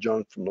up with the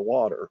junk from the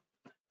water.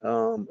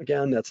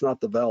 Again, that's not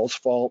the valve's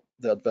fault.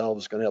 That valve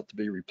is going to have to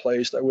be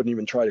replaced. I wouldn't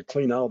even try to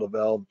clean out a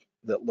valve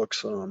that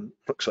looks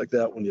like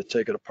that when you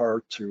take it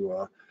apart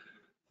to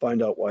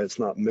find out why it's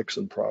not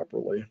mixing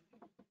properly.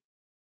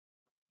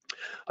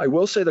 I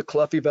will say the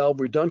Caleffi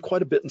valve, we've done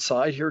quite a bit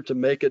inside here to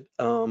make it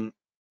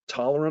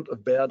tolerant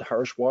of bad,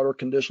 harsh water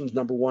conditions.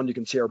 Number one, you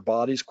can see our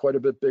body's quite a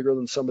bit bigger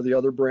than some of the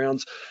other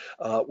brands.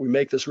 We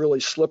make this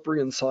really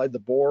slippery inside the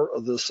bore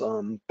of this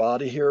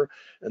body here,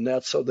 and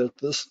that's so that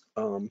this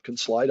can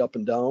slide up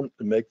and down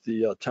and make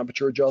the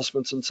temperature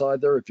adjustments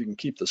inside there. If you can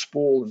keep the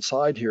spool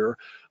inside here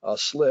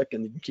slick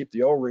and you can keep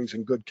the O-rings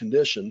in good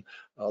condition,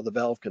 the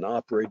valve can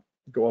operate,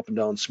 go up and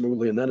down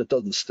smoothly, and then it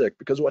doesn't stick.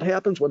 Because what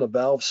happens when a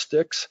valve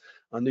sticks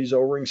on these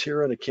O-rings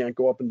here and it can't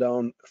go up and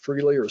down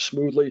freely or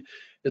smoothly,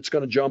 it's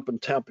going to jump in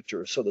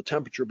temperature. So the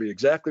temperature will be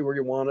exactly where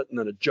you want it, and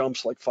then it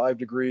jumps like 5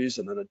 degrees,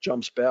 and then it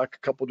jumps back a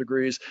couple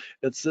degrees.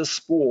 It's this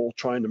spool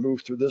trying to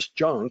move through this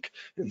junk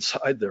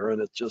inside there,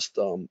 and it's just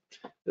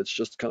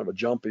kind of a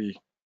jumpy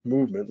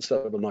movement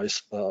instead of a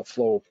nice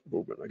flow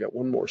movement. I got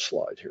one more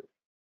slide here.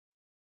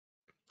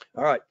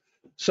 All right.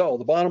 So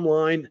the bottom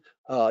line,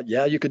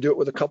 yeah, you could do it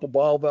with a couple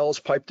ball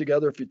valves piped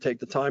together if you take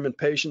the time and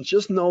patience.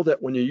 Just know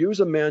that when you use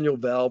a manual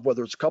valve,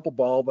 whether it's a couple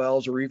ball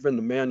valves or even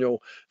the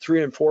manual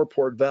 3- and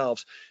 4-port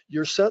valves,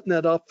 you're setting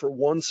that up for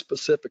one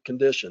specific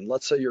condition.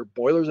 Let's say your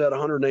boiler's at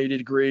 180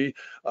 degree,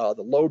 the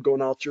load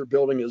going out to your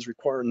building is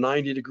requiring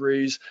 90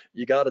 degrees.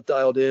 You got it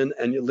dialed in,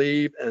 and you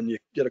leave, and you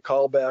get a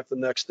call back the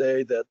next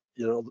day that,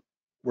 you know,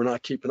 we're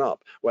not keeping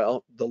up.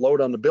 Well, the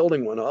load on the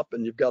building went up,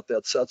 and you've got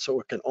that set so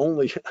it can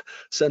only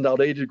send out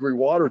 80-degree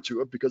water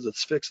to it because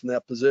it's fixed in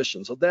that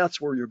position. So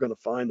that's where you're going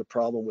to find the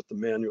problem with the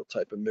manual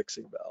type of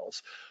mixing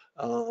valves.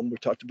 We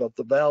talked about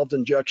the valve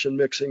injection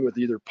mixing with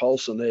either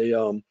pulse and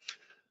a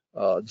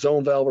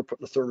zone valve. We're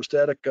putting a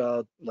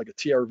thermostatic, like a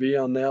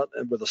TRV on that,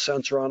 and with a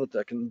sensor on it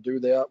that can do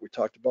that. We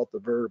talked about the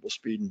variable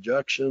speed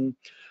injection.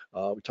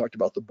 We talked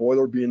about the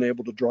boiler being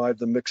able to drive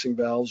the mixing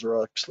valves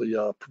or actually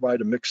provide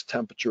a mixed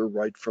temperature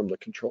right from the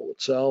control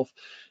itself.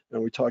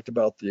 And we talked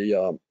about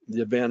the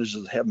advantages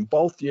of having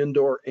both the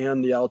indoor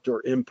and the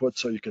outdoor input,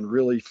 so you can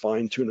really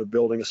fine tune a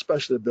building,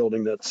 especially a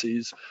building that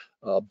sees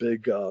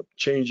big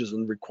changes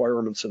in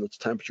requirements in its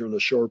temperature in a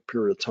short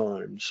period of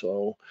time.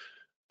 So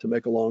to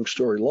make a long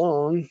story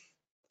long,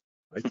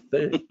 I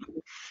think.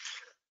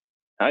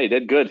 No, you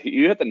did good.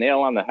 You hit the nail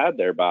on the head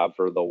there, Bob,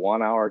 for the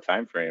 1 hour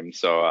time frame.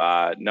 So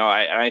no,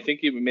 I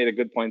think you made a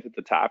good point at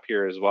the top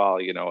here as well.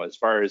 You know, as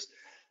far as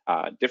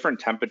different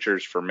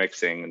temperatures for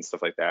mixing and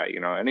stuff like that. You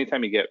know,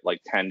 anytime you get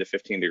like 10 to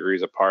 15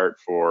 degrees apart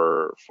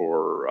for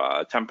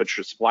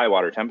temperature, supply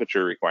water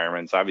temperature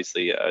requirements,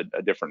 obviously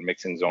a different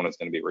mixing zone is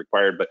going to be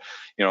required. But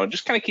you know,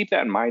 just kind of keep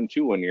that in mind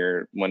too when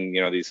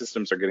you know these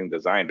systems are getting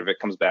designed. If it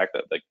comes back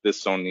that like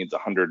this zone needs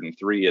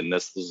 103 and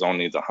this zone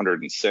needs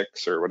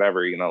 106 or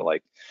whatever, you know,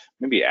 like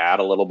maybe add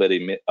a little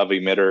bit of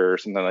emitter or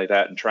something like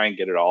that and try and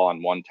get it all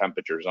on one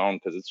temperature zone,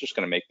 because it's just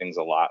going to make things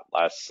a lot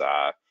less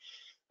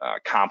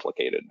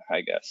complicated,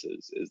 I guess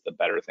is the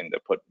better thing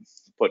to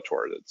put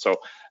towards it.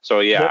 So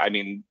yeah, I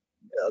mean,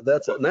 yeah,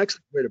 that's an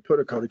excellent way to put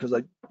it, Cody, because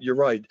you're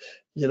right.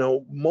 You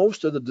know,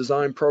 most of the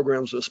design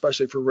programs,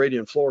 especially for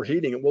radiant floor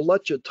heating, it will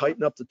let you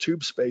tighten up the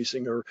tube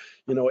spacing or,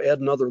 you know, add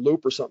another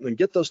loop or something and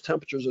get those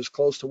temperatures as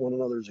close to one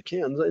another as you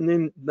can.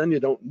 And then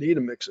you don't need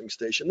a mixing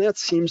station. That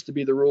seems to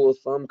be the rule of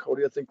thumb,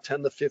 Cody. I think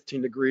 10 to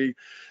 15 degree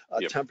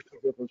yep. temperature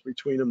difference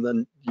between them,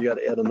 then you got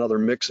to add another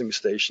mixing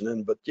station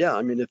in. But yeah,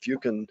 I mean, if you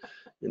can,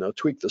 you know,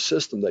 tweak the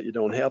system that you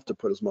don't have to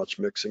put as much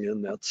mixing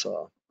in, that's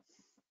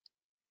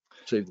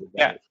saves the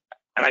Yeah. valve.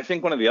 And I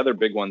think one of the other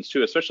big ones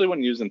too, especially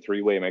when using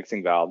three-way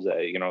mixing valves,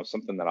 you know,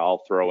 something that I'll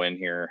throw in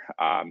here,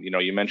 you know,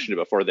 you mentioned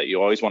it before that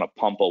you always want to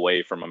pump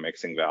away from a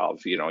mixing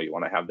valve. You know, you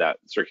want to have that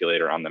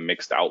circulator on the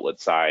mixed outlet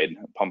side,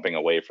 pumping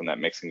away from that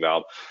mixing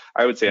valve.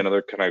 I would say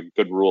another kind of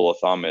good rule of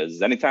thumb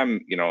is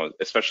anytime, you know,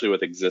 especially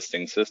with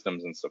existing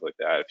systems and stuff like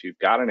that, if you've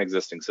got an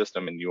existing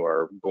system and you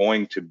are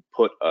going to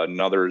put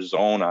another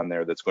zone on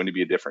there that's going to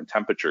be a different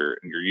temperature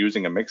and you're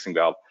using a mixing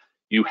valve,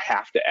 you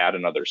have to add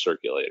another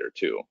circulator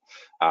too.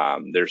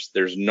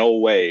 There's no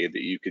way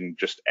that you can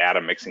just add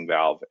a mixing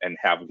valve and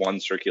have one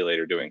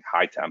circulator doing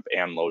high temp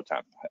and low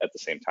temp at the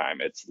same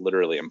time. It's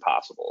literally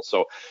impossible.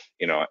 So,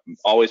 you know,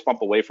 always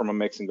pump away from a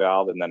mixing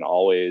valve, and then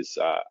always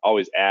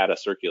add a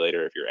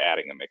circulator if you're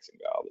adding a mixing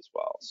valve as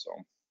well. So.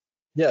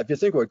 Yeah, if you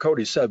think what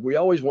Cody said, we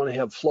always want to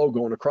have flow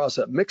going across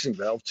that mixing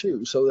valve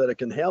too, so that it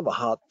can have a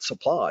hot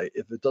supply.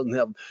 If it doesn't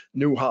have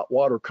new hot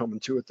water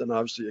coming to it, then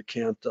obviously it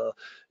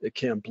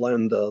can't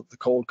blend the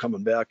cold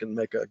coming back and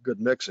make a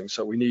good mixing.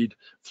 So we need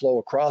flow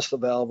across the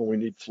valve, and we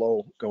need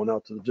flow going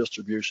out to the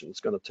distribution. It's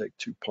going to take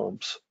two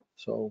pumps.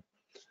 So.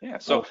 Yeah,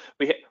 so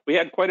we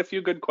had quite a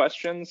few good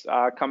questions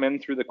come in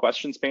through the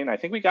questions pane. I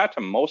think we got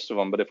to most of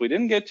them, but if we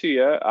didn't get to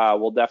you,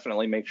 we'll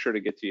definitely make sure to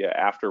get to you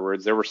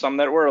afterwards. There were some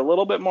that were a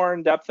little bit more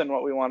in depth than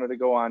what we wanted to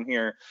go on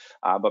here,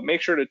 but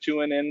make sure to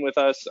tune in with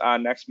us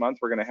next month.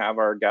 We're going to have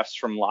our guests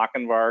from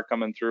Lochinvar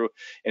coming through,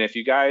 and if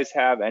you guys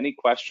have any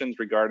questions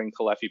regarding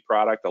Caleffi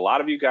product, a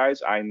lot of you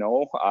guys I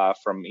know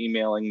from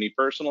emailing me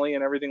personally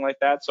and everything like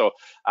that. So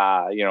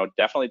you know,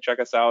 definitely check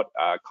us out.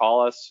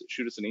 Call us,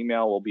 shoot us an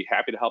email. We'll be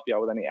happy to help you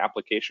out with any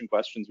application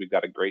questions. We've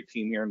got a great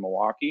team here in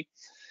Milwaukee.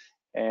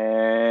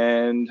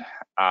 And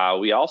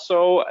we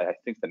also, I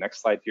think the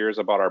next slide here is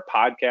about our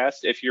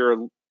podcast. If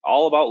you're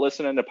all about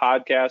listening to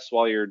podcasts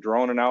while you're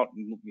droning out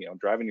and, you know,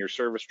 driving your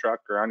service truck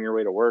or on your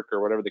way to work or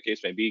whatever the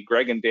case may be,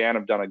 Greg and Dan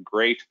have done a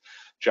great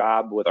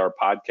job with our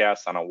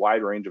podcast on a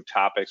wide range of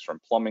topics, from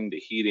plumbing to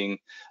heating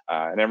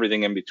and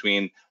everything in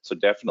between. So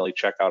definitely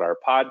check out our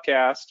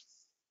podcast.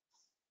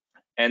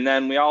 And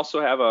then we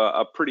also have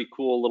a pretty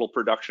cool little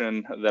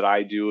production that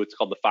I do. It's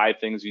called the 5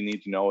 Things You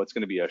Need to Know. It's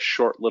going to be a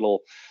short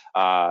little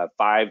 5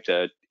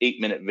 to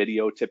 8 minute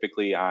video,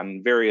 typically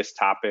on various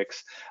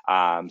topics.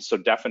 So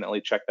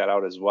definitely check that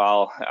out as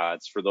well.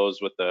 It's for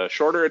those with the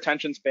shorter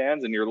attention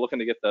spans and you're looking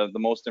to get the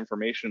most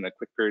information in a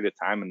quick period of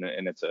time,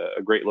 and it's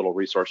a great little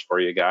resource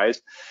for you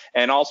guys.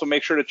 And also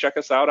make sure to check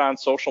us out on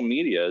social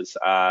medias.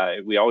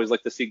 We always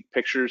like to see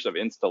pictures of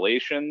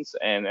installations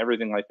and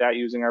everything like that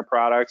using our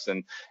products,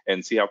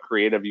 and see how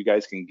creative you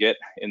guys can get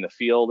in the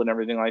field and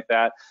everything like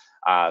that.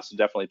 So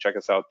definitely check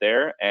us out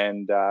there.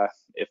 And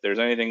if there's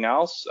anything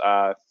else,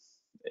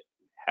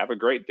 have a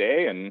great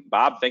day. And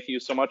Bob, thank you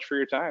so much for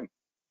your time.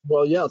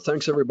 Well, yeah,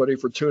 thanks everybody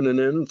for tuning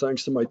in.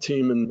 Thanks to my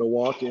team in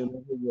Milwaukee and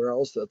everywhere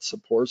else that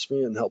supports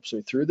me and helps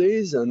me through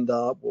these. And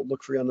we'll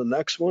look for you on the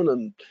next one.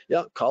 And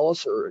yeah, call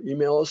us or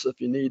email us if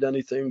you need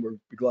anything. We'll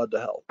be glad to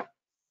help.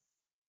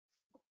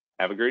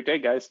 Have a great day,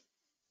 guys.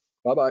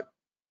 Bye-bye.